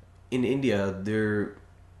in India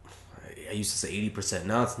I used to say 80%.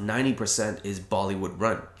 Now it's 90% is Bollywood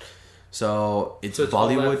run. So it's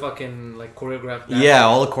Bollywood. All that fucking like choreographed. Yeah,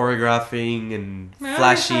 all the choreographing and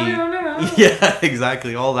flashy. Yeah,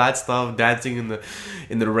 exactly. All that stuff, dancing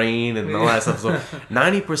in the rain and all that stuff. So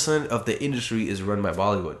 90% of the industry is run by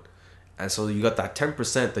Bollywood, and so you got that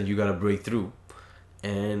 10% that you got to break through,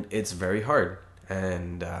 and it's very hard.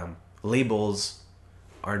 And labels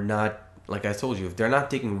are not, like I told you, if they're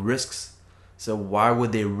not taking risks. So why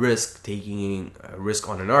would they risk taking a risk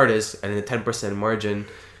on an artist and a 10% margin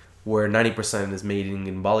where 90% is made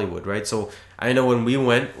in Bollywood, right? So I know when we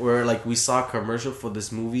went, we saw a commercial for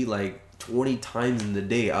this movie like 20 times in the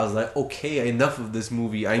day. I was like, okay, enough of this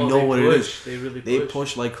movie. I know what it is. They really push. They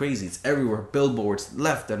push like crazy. It's everywhere. Billboards,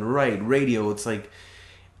 left and right, radio. It's like,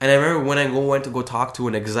 and I remember when I went to go talk to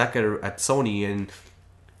an executive at Sony, and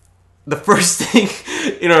the first thing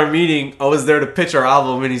in our meeting, I was there to pitch our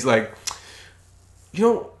album, and he's like, you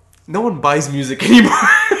know, no one buys music anymore.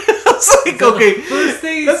 I was like, okay,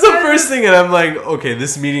 that's the first thing, and I'm like, okay,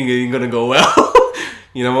 this meeting ain't gonna go well.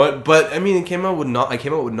 You know what? But I mean, I came out with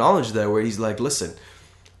knowledge there, where he's like, listen,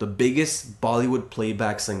 the biggest Bollywood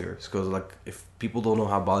playback singers, because like if people don't know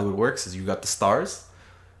how Bollywood works, is you got the stars,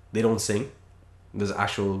 they don't sing, There's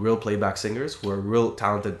actual real playback singers who are real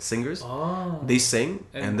talented singers. Oh. They sing,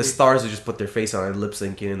 and the stars who just put their face on it, lip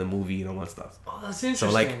syncing in the movie and all that stuff. Oh, that's interesting.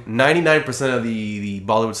 So like 99% of the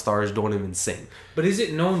Bollywood stars don't even sing. But is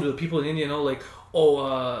it known, do the people in India know, like,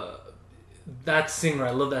 that singer, I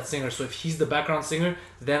love that singer, so if he's the background singer,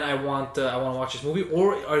 then I want to watch this movie,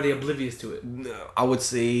 or are they oblivious to it? I would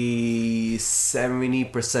say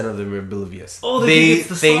 70% of them are oblivious. Oh, they think it's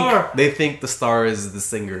the star. They think the star is the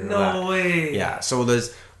singer. No way. Yeah, so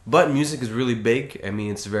but music is really big. I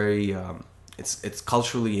mean, it's very, it's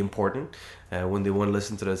culturally important when they want to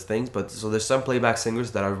listen to those things. But so there's some playback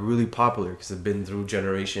singers that are really popular because they've been through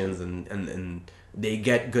generations and they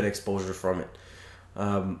get good exposure from it.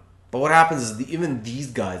 But what happens is even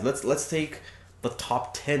these guys. Let's take the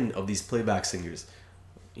top 10 of these playback singers.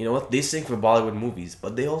 You know what? They sing for Bollywood movies,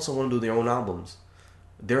 but they also want to do their own albums.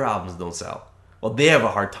 Their albums don't sell. Well, they have a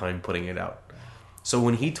hard time putting it out. So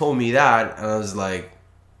when he told me that, I was like,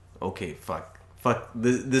 okay, fuck,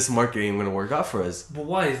 this market ain't gonna work out for us. But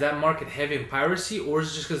why is that market heavy in piracy, or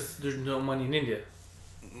is it just because there's no money in India?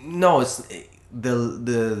 No, it's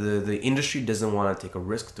the industry doesn't want to take a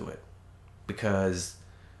risk to it because.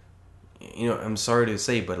 You know, I'm sorry to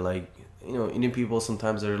say, but like, you know, Indian people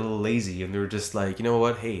sometimes are a little lazy and they're just like, you know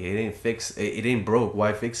what, hey, it ain't broke,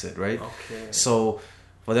 why fix it, right? Okay. So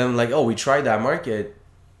for them, like, oh, we tried that market,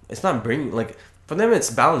 it's not bringing, like, for them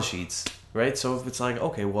it's balance sheets, right? So if it's like,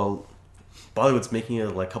 okay, well, Bollywood's making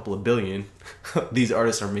it like a couple of billion, these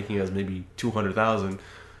artists are making us maybe 200,000,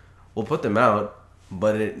 we'll put them out,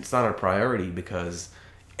 but it's not a priority because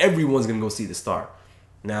everyone's gonna go see the star.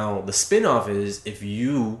 Now the spin-off is if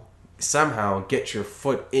you somehow get your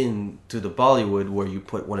foot into the Bollywood where you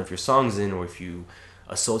put one of your songs in, or if you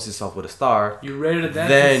associate yourself with a star, you're ready to dance.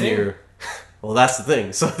 Then you're, well, that's the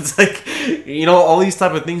thing. So it's like, you know, all these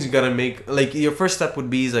type of things you gotta make. Like your first step would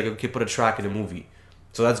be is like, okay, put a track in a movie.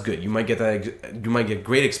 So that's good. You might get that. You might get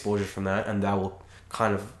great exposure from that, and that will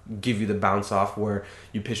kind of give you the bounce off where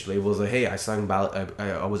you pitch labels like, hey, I sang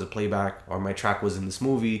I was a playback, or my track was in this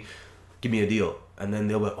movie. Give me a deal, and then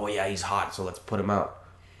they'll be, oh yeah, he's hot, so let's put him out.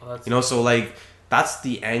 You know, so like that's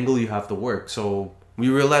the angle you have to work. So we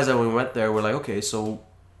realized that when we went there, we're like, okay, so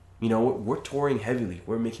you know, we're touring heavily.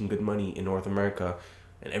 We're making good money in North America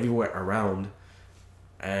and everywhere around.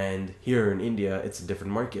 And here in India, it's a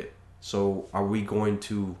different market. So are we going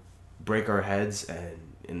to break our heads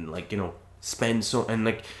and like, you know, spend so, and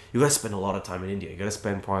like you gotta spend a lot of time in India. You gotta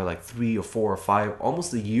spend probably like 3 or 4 or 5,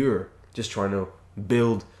 almost a year just trying to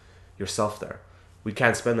build yourself there. We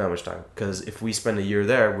can't spend that much time because if we spend a year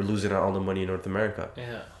there, we're losing out all the money in North America.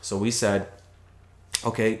 Yeah. So we said,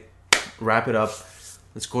 okay, wrap it up.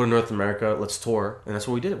 Let's go to North America. Let's tour. And that's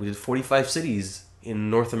what we did. We did 45 cities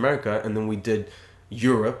in North America. And then we did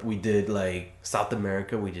Europe. We did like South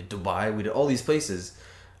America. We did Dubai. We did all these places.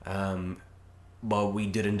 But we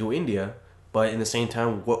didn't do India. But in the same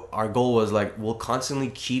time, what our goal was like, we'll constantly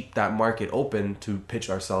keep that market open to pitch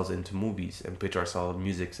ourselves into movies and pitch ourselves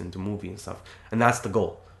music into movies and stuff. And that's the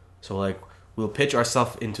goal. So like, we'll pitch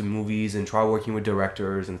ourselves into movies and try working with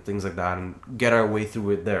directors and things like that and get our way through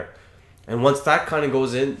it there. And once that kind of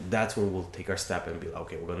goes in, that's when we'll take our step and be like,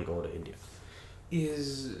 okay, we're going to go to India.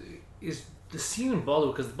 Is the scene in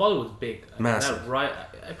Bollywood, because Bollywood's big. Massive.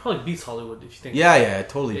 It probably beats Hollywood if you think. Yeah, it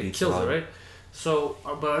totally beats kills Hollywood. it, right? So,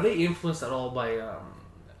 but are they influenced at all by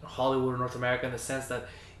Hollywood or North America in the sense that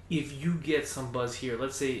if you get some buzz here,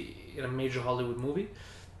 let's say in a major Hollywood movie,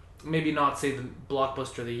 maybe not say the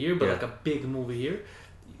blockbuster of the year, but like a big movie here,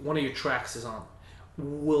 one of your tracks is on.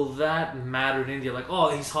 Will that matter in India? Like,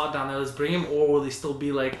 oh, he's hot down there, let's bring him, or will they still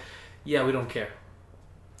be like, yeah, we don't care?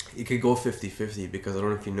 It could go 50-50 because I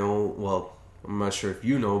don't know if you know, well, I'm not sure if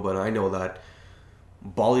you know, but I know that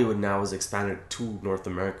Bollywood now has expanded to North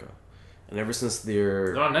America. And ever since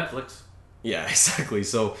they're on Netflix. Yeah, exactly.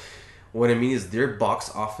 So what I mean is their box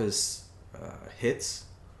office hits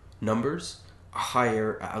numbers are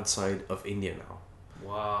higher outside of India now.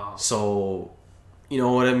 Wow. So you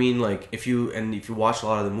know what I mean? Like if you watch a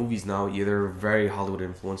lot of the movies now, they're very Hollywood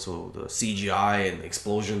influenced. So the CGI and the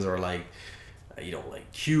explosions are like, you know,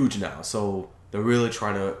 like huge now. So they're really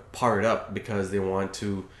trying to par it up because they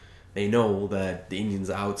know that the Indians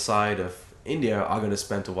outside of India are going to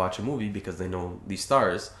spend to watch a movie because they know these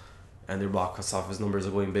stars and their box office numbers are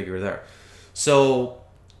going bigger there. So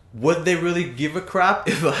would they really give a crap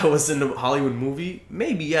if I was in a Hollywood movie?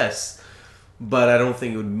 Maybe yes, but I don't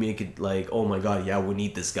think it would make it like, oh my god, yeah, we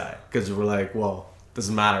need this guy, because we're like, well,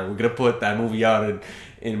 doesn't matter, we're gonna put that movie out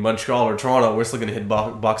in Montreal or Toronto, we're still gonna hit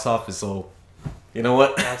box office. So you know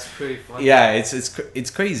what, that's pretty funny. Yeah, it's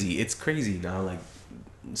crazy now. Like,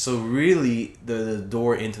 so really the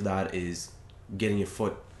door into that is getting your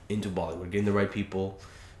foot into Bollywood, getting the right people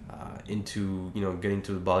into, getting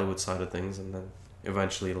to the Bollywood side of things, and then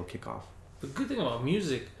eventually it'll kick off. The good thing about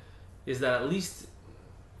music is that at least,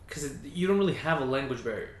 because you don't really have a language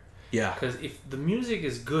barrier. Yeah. Because if the music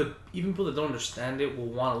is good, even people that don't understand it will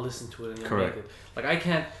want to listen to it and Correct. make it. Like I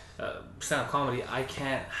can't stand-up comedy. I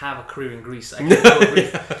can't have a career in Greece. I can't do it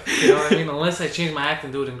Greek. You know what I mean? Unless I change my act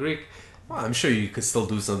and do it in Greek. Well, I'm sure you could still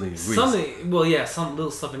do something in Greece. Some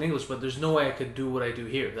little stuff in English, but there's no way I could do what I do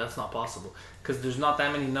here. That's not possible because there's not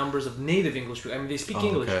that many numbers of native English people. I mean, they speak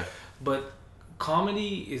English, but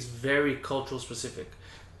comedy is very cultural specific,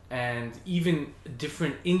 and even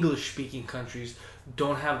different English-speaking countries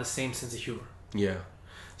don't have the same sense of humor. Yeah.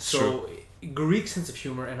 So Greek sense of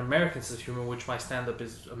humor and American sense of humor, which my stand-up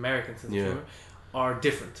is American sense of humor, are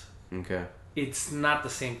different. Okay. It's not the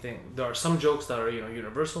same thing. There are some jokes that are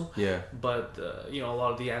universal. Yeah. But a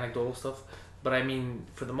lot of the anecdotal stuff. But I mean,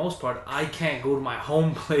 for the most part, I can't go to my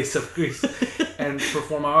home place of Greece and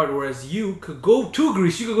perform my art. Whereas you could go to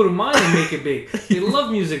Greece, you could go to mine and make it big. They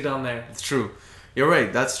love music down there. It's true. You're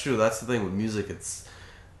right. That's true. That's the thing with music. It's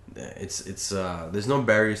there's no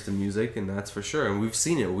barriers to music, and that's for sure. And we've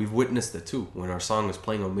seen it. We've witnessed it too. When our song was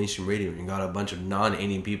playing on mainstream radio, and you got a bunch of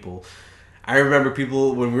non-Indian people. I remember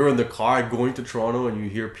people when we were in the car going to Toronto, and you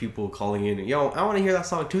hear people calling in, "Yo, I want to hear that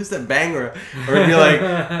song, two-step banger," or be like,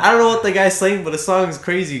 "I don't know what the guy's saying, but the song is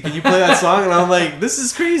crazy. Can you play that song?" And I'm like, "This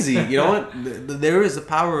is crazy." You know what? There is the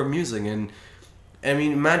power of music, and I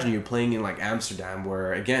mean, imagine you're playing in like Amsterdam,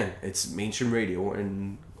 where again it's mainstream radio,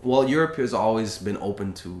 and Europe has always been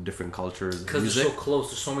open to different cultures. Because they're so close.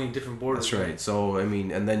 There's so many different borders. That's right. So I mean,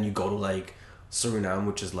 and then you go to like Suriname,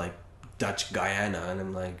 which is like Dutch Guyana, and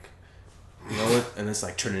I'm like, you know what? And it's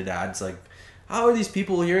like Trinidad. It's like, how are these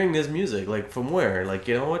people hearing this music? Like from where? Like,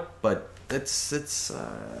 you know what? But that's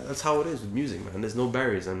how it is with music, man. There's no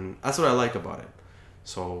barriers, and that's what I like about it.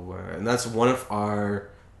 So and that's one of our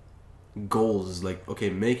goals is like, okay,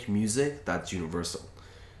 make music that's universal.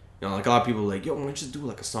 Like a lot of people are like, yo, why don't you just do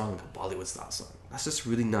like a song, like a Bollywood style song? That's just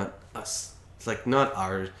really not us. It's like not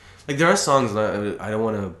ours. Like there are songs, I don't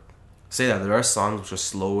want to say that. There are songs which are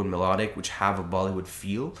slow and melodic, which have a Bollywood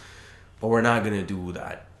feel, but we're not going to do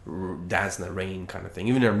that dance in the rain kind of thing.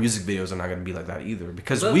 Even our music videos are not going to be like that either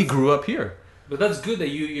because we grew up here. But that's good that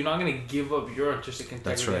you're not going to give up your artistic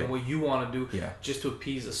integrity and what you want to do just to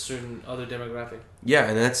appease a certain other demographic. Yeah,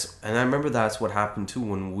 and I remember that's what happened too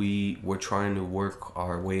when we were trying to work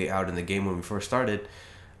our way out in the game when we first started.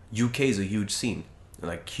 UK is a huge scene,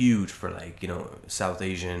 like huge for like South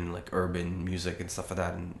Asian like urban music and stuff like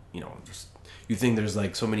that, and just you think there's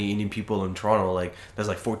like so many Indian people in Toronto, like there's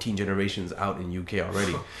like 14 generations out in UK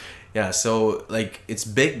already. Yeah, so like it's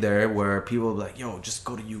big there where people are like, yo, just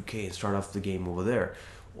go to UK and start off the game over there,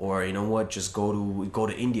 or you know what, just go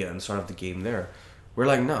to India and start off the game there. We're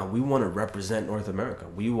like, no, we want to represent North America.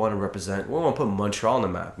 We want to put Montreal on the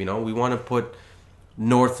map. We want to put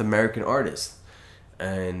North American artists,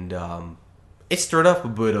 and it stirred up a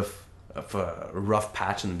bit of a rough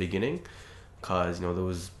patch in the beginning. Because, there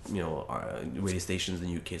was, radio stations in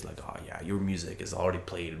the UK is like, oh yeah, your music is already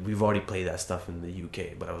played. We've already played that stuff in the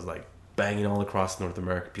UK. But I was like banging all across North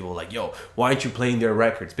America. People were like, yo, why aren't you playing their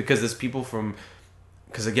records? Because there's people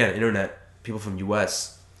because again, internet, people from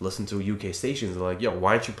US listen to UK stations. They're like, yo,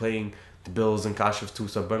 why aren't you playing the Bilz and Kashif's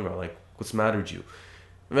two-step banger? Like, what's the matter with you?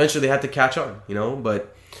 Eventually they had to catch on,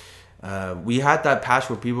 but... we had that patch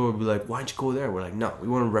where people would be like, why don't you go there? We're like, no, we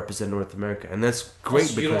want to represent North America. And that's great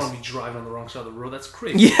also, because... you don't want to be driving on the wrong side of the road. That's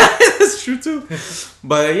crazy. Yeah, that's true too.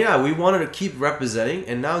 But yeah, we wanted to keep representing.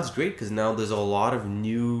 And now it's great because now there's a lot of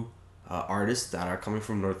new artists that are coming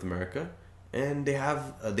from North America. And they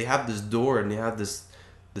have this door and they have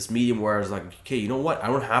this medium where I was like, okay, you know what? I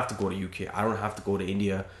don't have to go to UK. I don't have to go to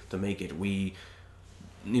India to make it.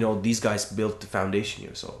 These guys built the foundation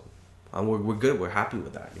here. So we're good. We're happy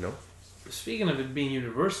with that, Speaking of it being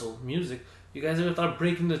universal music, you guys ever thought of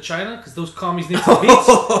breaking to China? Because those commies need some beats.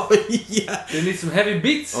 Oh, yeah. They need some heavy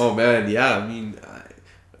beats. Oh, man, yeah. I mean,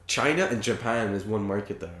 China and Japan is one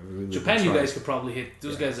market that I really Japan, you guys could probably hit.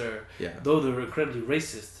 Those guys are, though they're incredibly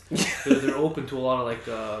racist, they're open to a lot of like...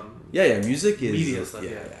 music is... media stuff,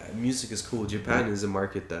 music is cool. Japan is a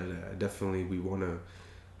market that definitely we want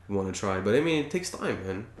to try, but I mean it takes time,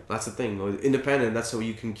 man. That's the thing. Independent, that's what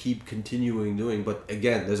you can keep continuing doing, but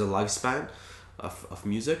again, there's a lifespan of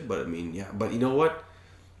music. But I mean, but you know what,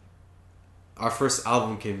 our first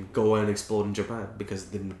album can go and explode in Japan because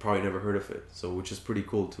they've probably never heard of it, so which is pretty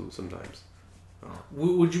cool too sometimes.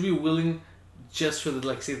 Would you be willing, just for the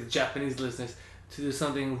the Japanese listeners, to do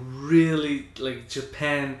something really like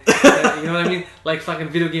Japan, you know what I mean, like fucking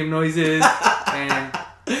video game noises and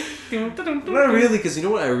Not really, because you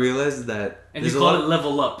know what I realized is that... And you call it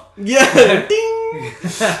level up. Yeah! Ding!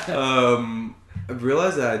 I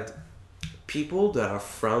realized that people that are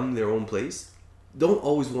from their own place don't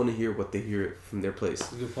always want to hear what they hear from their place.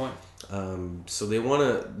 That's a good point. So they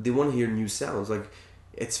wanna hear new sounds. Like,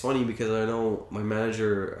 it's funny because I know my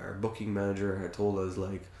manager, our booking manager, had told us,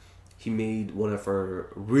 like, he made one of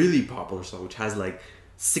our really popular songs, which has like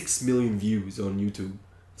 6 million views on YouTube.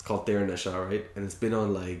 It's called Tera Nasha, right? And it's been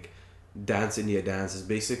on like Dance India Dance. It's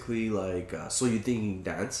basically like So You Thinking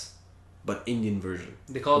Dance, but Indian version.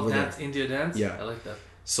 They call it Dance India Dance? Yeah. I like that.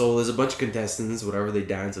 So there's a bunch of contestants, whatever, they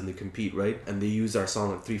dance and they compete, right? And they use our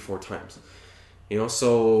song like 3-4 times. You know,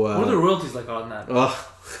 so... what are the royalties like on that?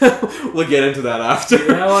 We'll get into that after.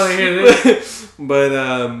 Yeah, I want to hear this.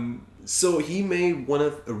 But, so he made one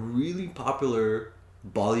of a really popular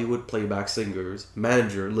Bollywood playback singer's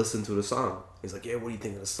manager listen to the song. He's like, yeah, what do you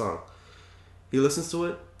think of the song? He listens to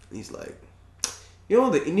it, and he's like, you know,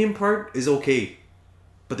 the Indian part is okay,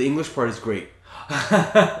 but the English part is great.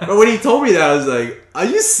 But when he told me that, I was like, are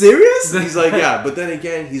you serious? He's like, yeah, but then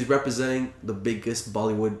again, he's representing the biggest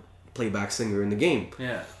Bollywood playback singer in the game.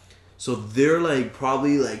 Yeah. So they're like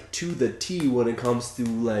probably like to the T when it comes to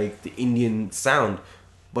like the Indian sound.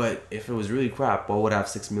 But if it was really crap, what would have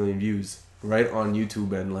 6 million views right on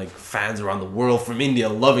YouTube and like fans around the world from India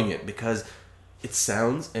loving it because it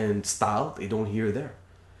sounds and style they don't hear there.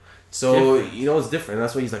 So, you know, it's different.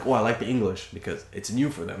 That's why he's like, oh, I like the English because it's new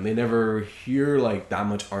for them. They never hear like that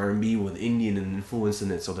much R&B with Indian influence in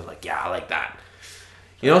it. So they're like, yeah, I like that.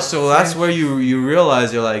 You know, so that's where you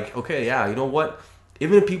realize you're like, okay, yeah, you know what?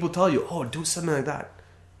 Even if people tell you, oh, do something like that.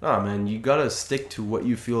 Nah, man, you gotta stick to what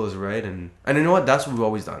you feel is right. And you know what? That's what we've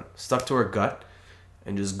always done. Stuck to our gut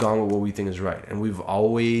and just gone with what we think is right. And we've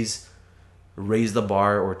always raised the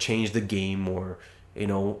bar or changed the game or... you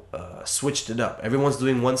know, switched it up. Everyone's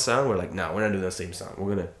doing one sound. We're like, nah, we're not doing the same sound.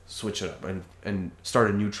 We're gonna switch it up and start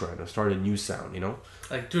a new trend or start a new sound. You know,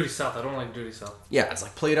 like Dirty South. I don't like Dirty South. Yeah, it's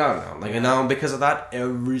like played out now. Like, and now because of that,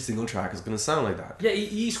 every single track is gonna sound like that. Yeah,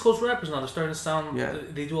 East Coast rappers now they're starting to sound. Yeah.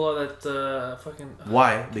 They do all that fucking.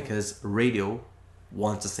 Why? Because radio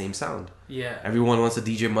wants the same sound. Yeah. Everyone wants a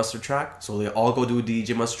DJ Mustard track, so they all go do a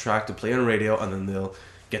DJ Mustard track to play on radio, and then they'll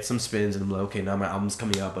get some spins and be like, okay, now my album's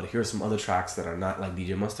coming out, but here's some other tracks that are not like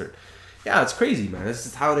DJ Mustard. Yeah, it's crazy, man. This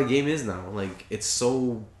is how the game is now. Like, it's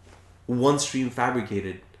so one stream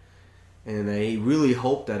fabricated, and I really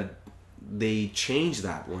hope that they change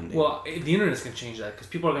that one day. Well, the internet's gonna change that because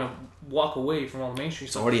people are gonna walk away from all the mainstream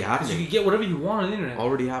stuff. It's already happening. Because you can get whatever you want on the internet.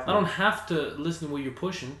 Already happening. I don't have to listen to what you're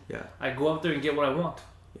pushing. Yeah. I go out there and get what I want.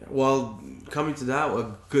 Yeah. Well, coming to that,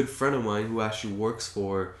 a good friend of mine who actually works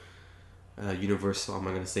for Universal, I'm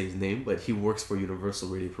not going to say his name, but he works for Universal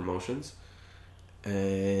Radio Promotions,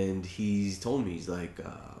 and he's told me, he's like,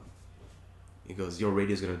 he goes, your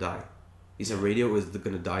radio's going to die. He said radio is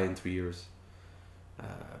going to die in 3 years.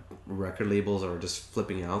 Record labels are just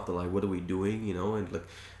flipping out. They're like, what are we doing, you know? And like,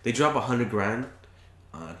 they drop $100,000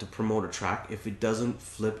 to promote a track. If it doesn't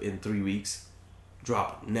flip in 3 weeks,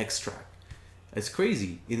 drop next track. It's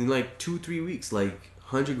crazy. In like 2-3 weeks, like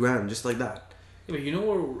 $100,000 just like that. Yeah, but you know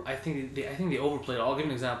where I think they overplayed it. I'll give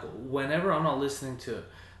an example. Whenever I'm not listening to,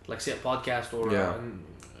 like, say, a podcast or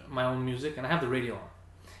my own music, and I have the radio on,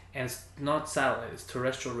 and it's not satellite, it's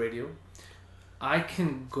terrestrial radio, I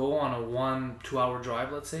can go on a 1-2 hour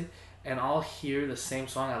drive, let's say, and I'll hear the same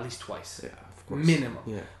song at least twice. Yeah, of course. Minimum.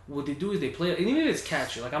 Yeah. What they do is they play it, and even if it's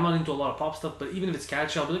catchy, like, I'm not into a lot of pop stuff, but even if it's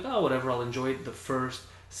catchy, I'll be like, oh, whatever, I'll enjoy it the first,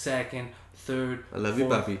 second, third. I love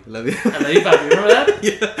fourth. you, papi. I love you. I love you, papi. Remember that?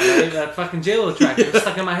 Yeah. That fucking J-Lo track. It was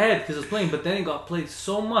stuck in my head because it was playing, but then it got played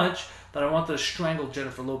so much that I wanted to strangle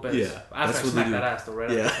Jennifer Lopez. Yeah, after I smacked that ass, though,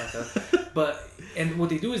 right? Yeah. But, and what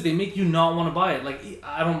they do is they make you not want to buy it. Like,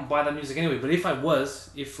 I don't buy that music anyway, but if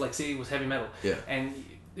like, say it was heavy metal, and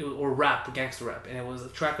or rap, gangster rap, and it was a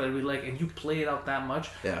track that I really like, and you play it out that much,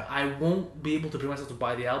 I won't be able to bring myself to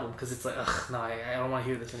buy the album because it's like, ugh, no, I don't want to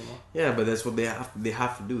hear this anymore. Yeah, but that's what they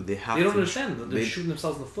have to do. They don't understand that they're shooting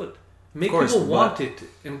themselves in the foot. Make people want it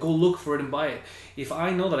and go look for it and buy it. If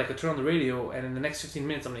I know that I could turn on the radio and in the next 15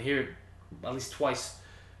 minutes I'm going to hear it at least twice,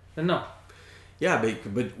 then no. Yeah,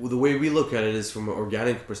 but the way we look at it is from an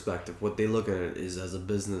organic perspective. What they look at it is as a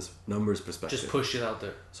business numbers perspective. Just push it out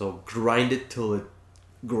there. So grind it till it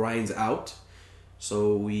grinds out.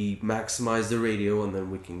 So we maximize the radio, and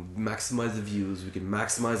then we can maximize the views, we can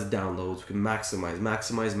maximize the downloads, we can maximize,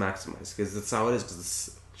 because that's how it is.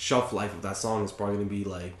 Because the shelf life of that song is probably going to be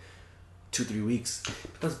like 2-3 weeks.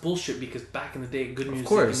 That's bullshit because back in the day, good music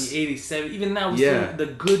course. in the 80s, 70s, even now, the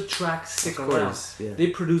good tracks stick around. Yeah. They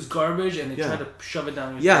produce garbage and they try to shove it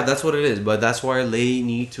down your Yeah, throat. that's what it is. But that's why they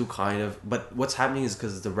need to kind of... But what's happening is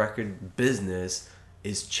because the record business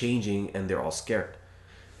is changing and they're all scared.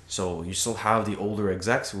 So you still have the older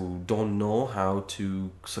execs who don't know how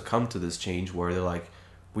to succumb to this change where they're like,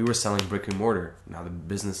 we were selling brick and mortar. Now the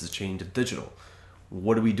business has changed to digital.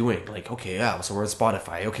 What are we doing? Like, okay, yeah, so we're on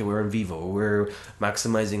Spotify. Okay, we're in Vivo. We're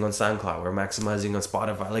maximizing on SoundCloud. We're maximizing on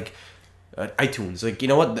Spotify. Like, iTunes. Like, you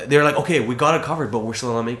know what? They're like, okay, we got it covered, but we're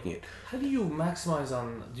still not making it. How do you maximize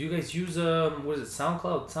on... Do you guys use, what is it,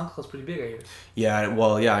 SoundCloud? SoundCloud's pretty big, I hear. Yeah,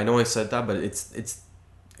 well, yeah, I know I said that, but it's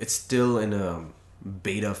still in a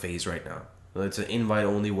beta phase right now. It's an invite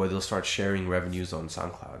only where they'll start sharing revenues on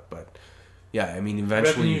SoundCloud, but... Yeah, I mean,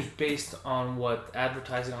 eventually... Revenues based on what?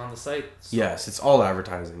 Advertising on the site? So. Yes, it's all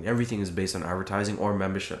advertising. Everything is based on advertising or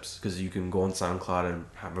memberships. Because you can go on SoundCloud and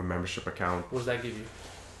have a membership account. What does that give you?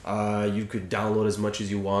 You could download as much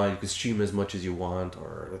as you want. You could stream as much as you want.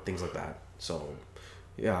 Or things like that. So,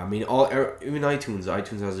 yeah, I mean, even iTunes.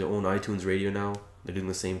 iTunes has their own iTunes radio now. They're doing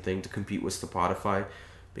the same thing to compete with Spotify.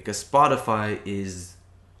 Because Spotify is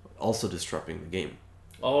also disrupting the game.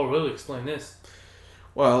 Oh, really? Explain this.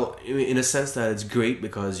 Well, in a sense that it's great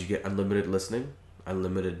because you get unlimited listening,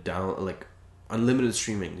 unlimited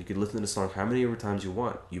streaming. You can listen to the song how many times you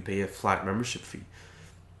want. You pay a flat membership fee.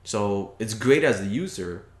 So it's great as the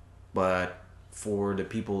user, but for the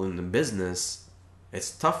people in the business,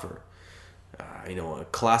 it's tougher. A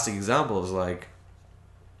classic example is like,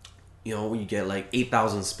 you get like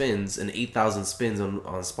 8,000 spins, and 8,000 spins on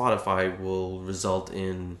Spotify will result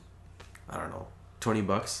in, I don't know,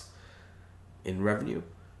 $20 in revenue.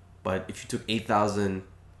 But if you took 8,000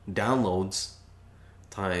 downloads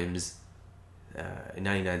times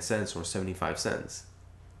 99 cents or 75 cents,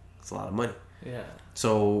 it's a lot of money. Yeah.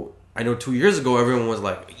 So I know 2 years ago everyone was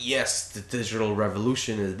like, yes, the digital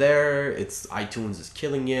revolution is there, it's iTunes is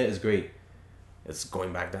killing it, it's great. It's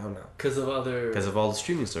going back down now because of all the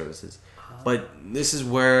streaming services. But this is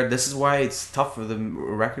why it's tough for the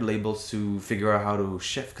record labels to figure out how to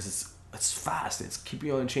shift, because it's fast, it's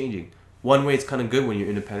keeping on changing. One way it's kind of good when you're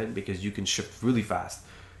independent because you can shift really fast.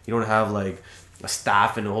 You don't have like a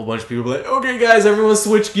staff and a whole bunch of people like, okay guys, everyone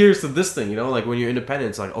switch gears to this thing. Like when you're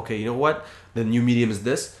independent, it's like, okay, you know what? The new medium is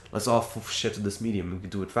this. Let's all shift to this medium. You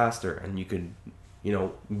can do it faster and you can,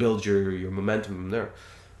 build your momentum from there.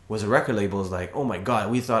 Whereas a record label is like, oh my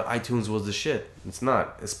god, we thought iTunes was the shit. It's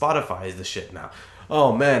not. Spotify is the shit now.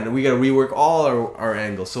 Oh man, we gotta rework all our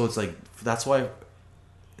angles. So it's like, that's why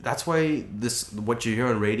what you hear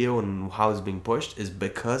on radio and how it's being pushed is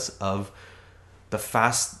because of the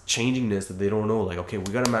fast changingness that they don't know. Like, okay,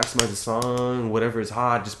 we gotta maximize the song, whatever is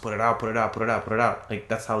hot, just put it out. Like,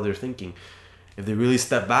 that's how they're thinking. If they really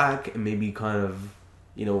step back and maybe kind of,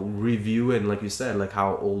 review, and like you said, like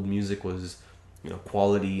how old music was,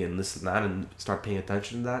 quality and this and that, and start paying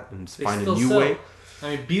attention to that and find a new way.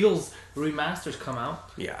 I mean, Beatles remasters come out.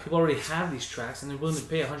 Yeah. People already have these tracks, and they're willing to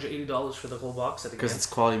pay $180 for the whole box set again. Because it's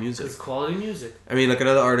quality music. It's quality music. I mean, like,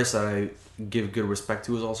 another artist that I give good respect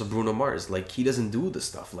to is also Bruno Mars. Like, he doesn't do the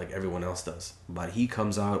stuff like everyone else does. But he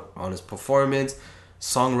comes out on his performance,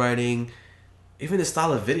 songwriting, even the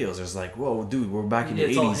style of videos. It's like, whoa, dude, we're back in the 80s.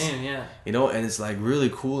 It's all him, yeah. And it's like really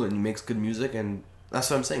cool, and he makes good music, and that's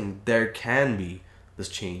what I'm saying. There can be this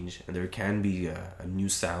change, and there can be a new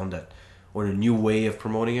sound or a new way of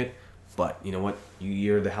promoting it, but you know what?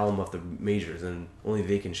 You're the helm of the majors, and only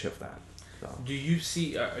they can shift that. So. Do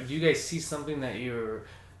you guys see something that you're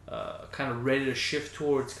kind of ready to shift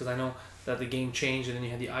towards? Because I know that the game changed, and then you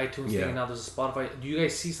had the iTunes thing, and now there's a Spotify. Do you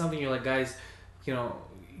guys see something you're like, guys,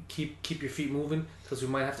 keep your feet moving, because we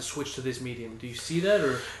might have to switch to this medium? Do you see that,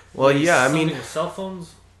 or? Well, yeah, I mean, with cell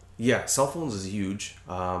phones. Yeah, cell phones is huge.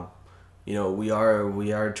 We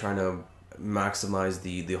are trying to maximize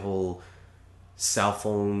the whole cell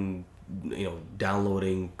phone,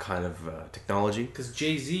 downloading kind of technology. Because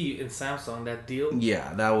Jay-Z and Samsung, that deal.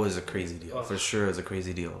 Yeah, that was a crazy deal. For sure, it's a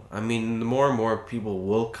crazy deal. I mean, more and more people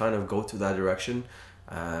will kind of go to that direction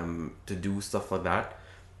to do stuff like that.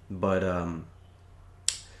 But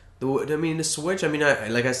the switch. I mean,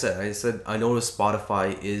 like I said, I noticed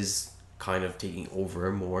Spotify is kind of taking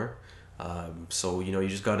over more. So you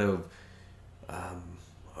just gotta.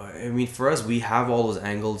 I mean, for us, we have all those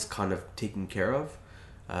angles kind of taken care of.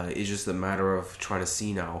 It's just a matter of trying to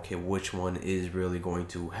see now, okay, which one is really going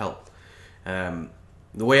to help. The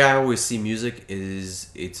way I always see music is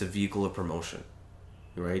it's a vehicle of promotion,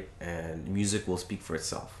 right? And music will speak for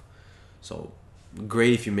itself. So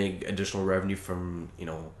great if you make additional revenue from,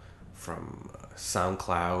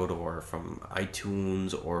 SoundCloud or from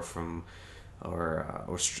iTunes or from or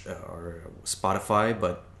Spotify.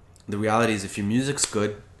 But the reality is, if your music's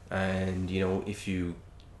good and if you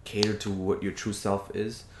cater to what your true self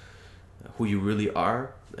is, who you really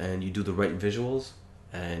are, and you do the right visuals,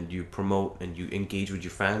 and you promote and you engage with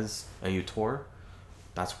your fans and you tour,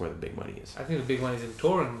 that's where the big money is. I think the big money is in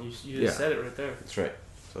touring. You just said it right there. That's right.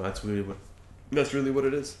 So that's really what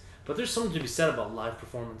it is. But there's something to be said about live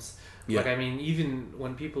performance. Yeah. Like, I mean, even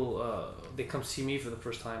when people they come see me for the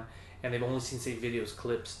first time and they've only seen, say, videos,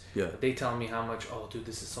 clips, they tell me how much, oh, dude,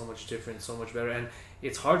 this is so much different, so much better. And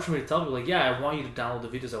it's hard for me to tell people, like, yeah, I want you to download the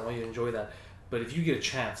videos, I want you to enjoy that. But if you get a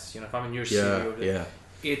chance, if I'm in your city,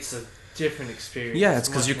 it's a different experience. Yeah, it's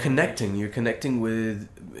because you're connecting. You're connecting with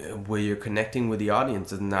the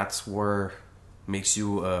audience, and that's where makes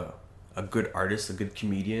you a good artist, a good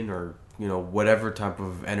comedian, or whatever type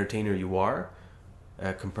of entertainer you are,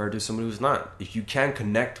 compared to somebody who's not. If you can't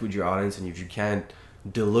connect with your audience and if you can't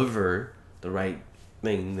deliver the right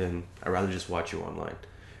thing, then I'd rather just watch you online,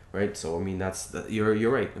 right? So I mean,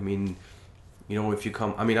 you're right. I mean, if you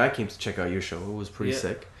come, I mean, I came to check out your show. It was pretty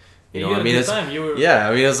sick. You had a good time. It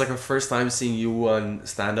was like a first time seeing you on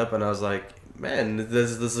stand up, and I was like, man,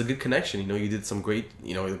 this is a good connection. You did some great.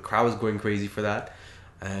 The crowd was going crazy for that.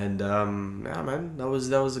 And man, that was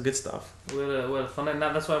the good stuff. What a fun night.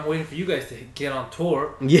 Now that's why I'm waiting for you guys to get on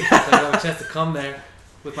tour. Yeah, so I have a chance to come there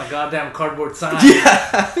with my goddamn cardboard sign.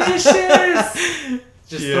 Yeah, Fishes.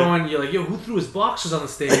 Just throwing. You're like, yo, who threw his boxers on the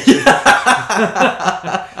stage?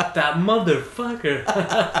 That motherfucker.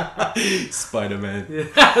 Spider-Man.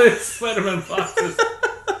 Yeah, Spider-Man boxers.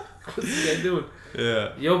 What's this guy doing?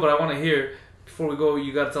 Yeah. Yo, but I want to hear. Before we go,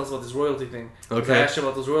 you got to tell us about this royalty thing. Okay. I asked you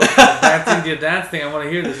about those royalties. The India dance thing. I want to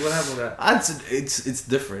hear this. What happened with that? It's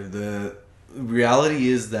different. The reality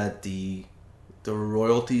is that the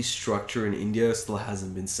royalty structure in India still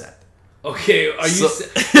hasn't been set. Okay, is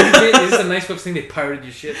this a nice folks thing? They pirated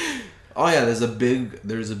your shit. Oh yeah, there's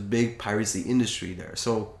a big piracy industry there.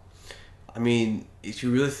 So, I mean, if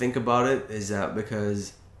you really think about it, is that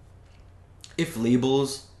because if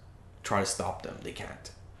labels try to stop them, they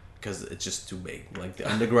can't. Because it's just too big. Like, the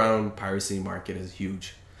underground piracy market is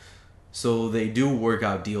huge. So they do work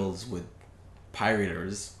out deals with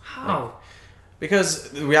pirators. How?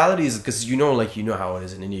 Because the reality is, because you know how it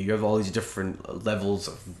is in India. You have all these different levels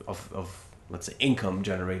of let's say, income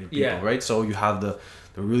generated people, right? So you have the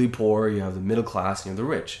really poor, you have the middle class, and you have the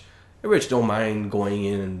rich. The rich don't mind going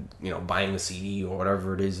in and buying a CD or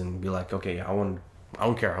whatever it is and be like, okay, I don't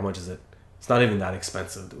care how much is it. It's not even that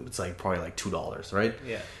expensive, dude. It's like probably like $2, right?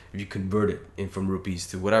 Yeah. If you convert it in from rupees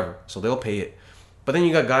to whatever, so they'll pay it. But then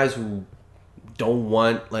you got guys who don't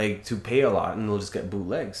want to pay a lot, and they'll just get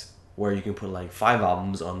bootlegs where you can put like 5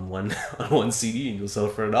 albums on one CD and you'll sell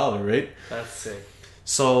it for $1, right? That's sick.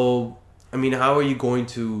 So I mean, how are you going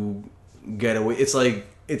to get away? It's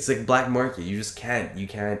like black market. You just can't. You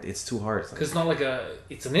can't. It's too hard. Because it's not like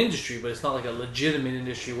it's an industry, but it's not like a legitimate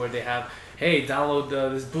industry where they have, hey, download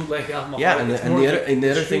this bootleg album. Yeah, and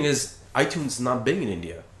the other thing is, iTunes is not big in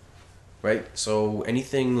India, right? So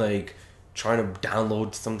anything like trying to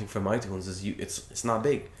download something from iTunes it's not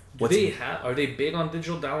big. Are they big on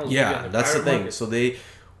digital downloads? Yeah, that's the thing. Market? So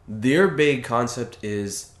their big concept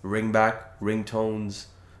is ringtones,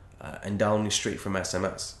 and downloading straight from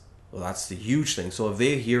SMS. Well, that's the huge thing. So if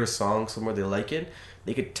they hear a song somewhere, they like it,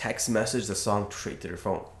 they could text message the song straight to their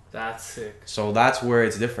phone. That's sick. So that's where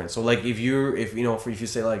it's different. So like if you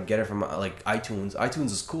say like get it from like iTunes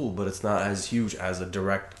is cool, but it's not as huge as a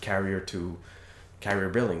direct carrier to carrier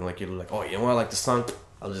billing. Like you're like, oh, you know what, I like the song,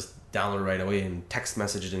 I'll just download it right away and text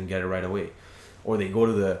message it and get it right away. Or they go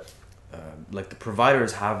to the the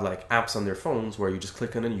providers have like apps on their phones where you just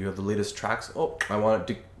click on it and you have the latest tracks. Oh, I want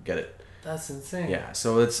it to get it. That's insane. Yeah,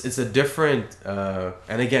 so it's a different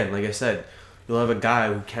and again, like I said, you'll have a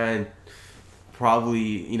guy who can't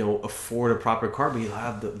probably afford a proper car, but he'll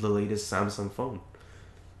have the latest Samsung phone.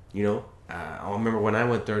 I remember when I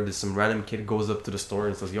went there, some random kid goes up to the store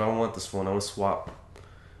and says, yo, I want this phone, I want to swap.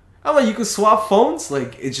 I'm like, you can swap phones?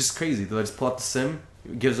 Like, it's just crazy. They just pull out the SIM,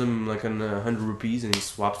 gives him like 100 rupees, and he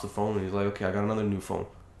swaps the phone, and he's like, okay, I got another new phone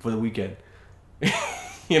for the weekend.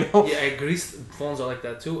 Yeah, Greece phones are like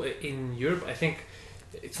that too. In Europe, I think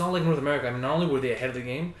it's not like North America. I mean, not only were they ahead of the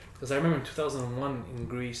game, because I remember in 2001 in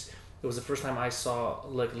Greece, it was the first time I saw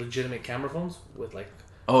like legitimate camera phones with like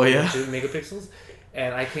oh yeah megapixels,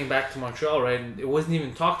 And I came back to Montreal, right? And it wasn't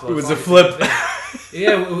even talked about. It was a flip.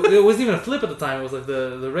 Yeah, it wasn't even a flip at the time. It was like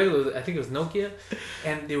the regular, I think it was Nokia.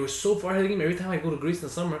 And they were so far ahead of the game. Every time I go to Greece in the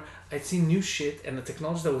summer, I'd see new shit. And the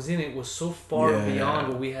technology that was in it was so far beyond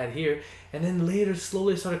what we had here. And then later,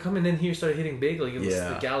 slowly started coming. Then here started hitting big. Like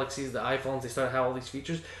the Galaxies, the iPhones, they started having all these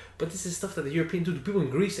features. But this is stuff that the European dude, the people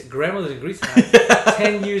in Greece, grandmothers in Greece had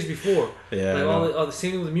 10 years before. Yeah, like all the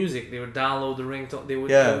same thing with the music. They would download the ringtone. They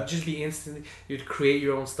would just be instantly. You'd create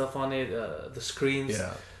your own stuff on it. The screens.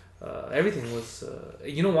 Yeah. Everything was.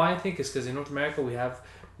 You know why I think is because in North America we have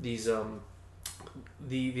these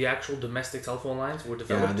the actual domestic telephone lines were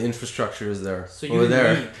developed. Yeah, the infrastructure is there. So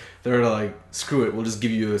they're like, screw it, we'll just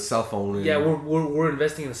give you a cell phone. And we're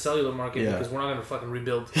investing in the cellular market because we're not going to fucking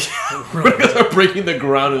rebuild. We're going to start breaking the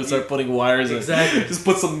ground and start putting wires in. Exactly. Just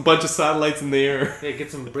put some bunch of satellites in the air. Yeah,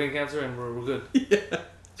 get some brain cancer and we're good. Yeah.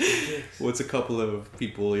 Well, it's a couple of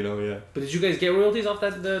people, But did you guys get royalties off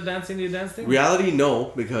the Dance India Dance thing? Reality, no,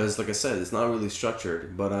 because like I said, it's not really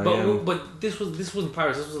structured. But this wasn't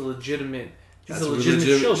pirates. This was a legitimate. This is a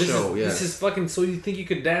legitimate show. This is fucking. So you think you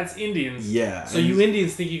could dance Indians? Yeah. So you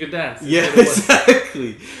Indians think you could dance? Yeah,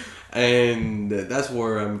 exactly. And that's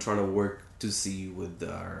where I'm trying to work to see with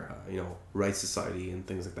our rights society and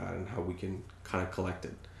things like that, and how we can kind of collect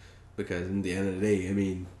it. Because in the end of the day, I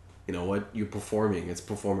mean, you know what? You're performing. It's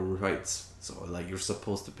performing rights. So like you're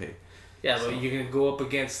supposed to pay. Yeah, but you're gonna go up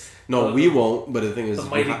against. No, we won't. But the thing is, the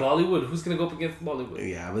mighty Bollywood. Who's gonna go up against Bollywood?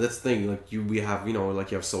 Yeah, but that's the thing. Like we have, you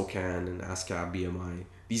have SOCAN and ASCAP, BMI.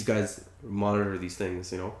 These guys monitor these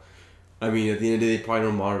things. I mean, at the end of the day, they probably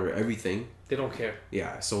don't monitor everything. They don't care.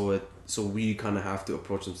 Yeah, so we kind of have to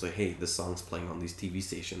approach them and say, hey, this song's playing on these TV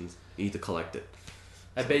stations. You need to collect it.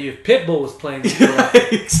 I bet you if Pitbull was playing,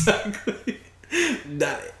 exactly.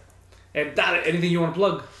 Anything you want to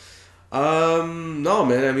plug? No,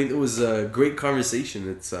 man. I mean, it was a great conversation.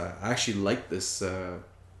 It's I actually like this type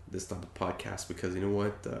of podcast because you know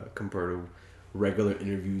what, compared to regular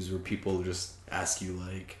interviews where people just ask you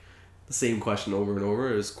like the same question over and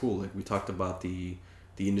over, it's cool. Like we talked about the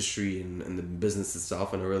industry and the business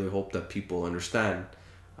itself, and I really hope that people understand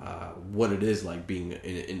what it is like being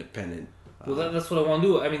independent. Well, that's what I want to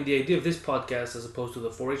do. I mean, the idea of this podcast, as opposed to the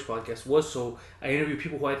 4-H podcast, was so I interview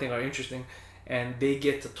people who I think are interesting, and they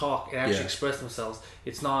get to talk and actually express themselves.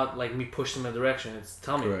 It's not like me pushing them in a direction. It's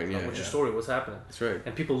tell me what's your story, what's happening. That's right.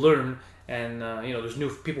 And people learn, and there's new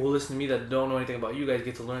people who listen to me that don't know anything about you guys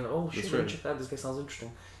get to learn. Oh shit, check that. This guy sounds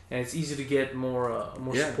interesting, and it's easy to get more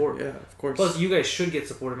support. Yeah, of course. Plus, you guys should get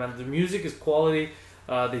supported, man. The music is quality.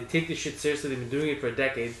 They take this shit seriously. They've been doing it for a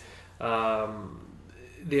decade.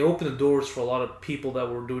 They opened the doors for a lot of people that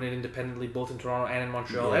were doing it independently, both in Toronto and in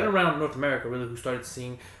Montreal and around North America, really, who started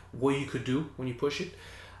seeing what you could do when you push it.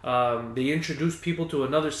 They introduced people to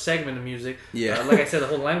another segment of music. Yeah. Like I said, the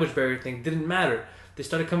whole language barrier thing didn't matter. They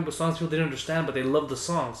started coming up with songs people didn't understand, but they loved the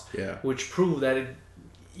songs. Yeah. Which proved that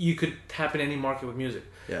you could tap in any market with music.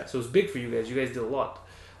 Yeah. So it was big for you guys. You guys did a lot.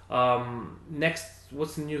 Next,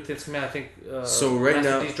 what's the new thing? I think so right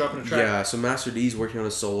Master now, D's dropping a track. Yeah, so Master D's working on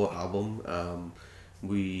a solo album.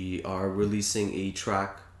 We are releasing a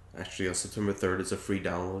track actually on September 3rd. It's a free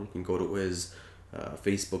download. You can go to his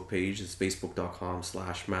Facebook page. It's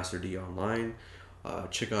facebook.com/MasterDOnline.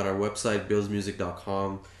 Check out our website,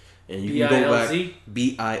 bilzmusic.com. And you can go back,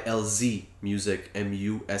 BILZ Music,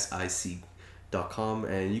 MUSIC.com.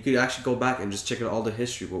 And you could actually go back and just check out all the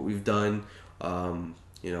history, what we've done,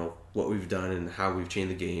 what we've done and how we've changed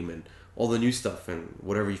the game and all the new stuff and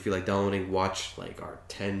whatever you feel like downloading. Watch like our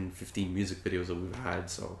 10-15 music videos that we've had,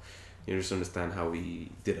 so you just understand how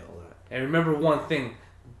we did all that. And remember one thing,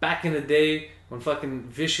 back in the day when fucking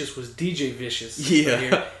Vicious was DJ Vicious,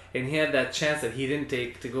 and he had that chance that he didn't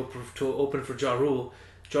take to go to open for Ja Rule.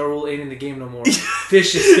 Ja Rule ain't in the game no more.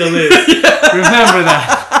 Vicious still is. Remember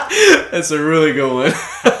that. That's a really good one.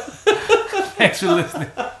 Thanks for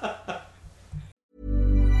listening.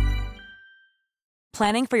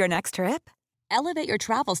 Planning for your next trip? Elevate your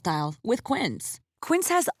travel style with Quince. Quince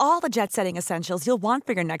has all the jet-setting essentials you'll want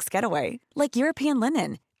for your next getaway, like European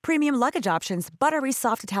linen, premium luggage options, buttery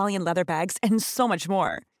soft Italian leather bags, and so much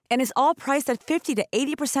more. And is all priced at 50 to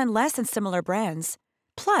 80% less than similar brands.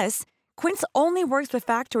 Plus, Quince only works with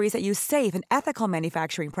factories that use safe and ethical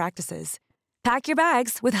manufacturing practices. Pack your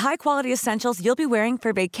bags with high-quality essentials you'll be wearing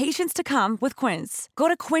for vacations to come with Quince. Go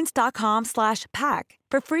to quince.com/pack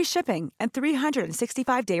for free shipping and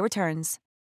 365-day returns.